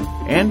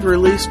 and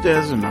released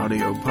as an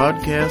audio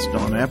podcast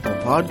on Apple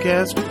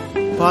Podcast,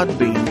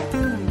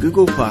 Podbean,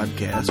 Google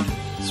Podcast,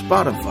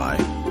 Spotify,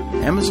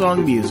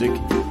 Amazon Music,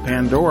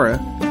 Pandora,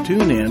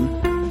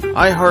 TuneIn,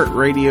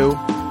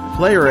 iHeartRadio,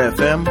 Player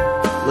FM,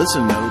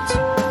 Listen Notes,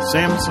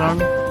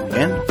 Samsung,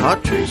 and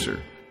Podchaser.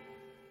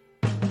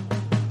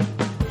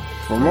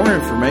 For more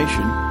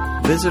information,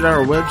 visit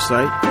our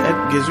website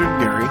at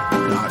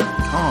gizzardgary.com.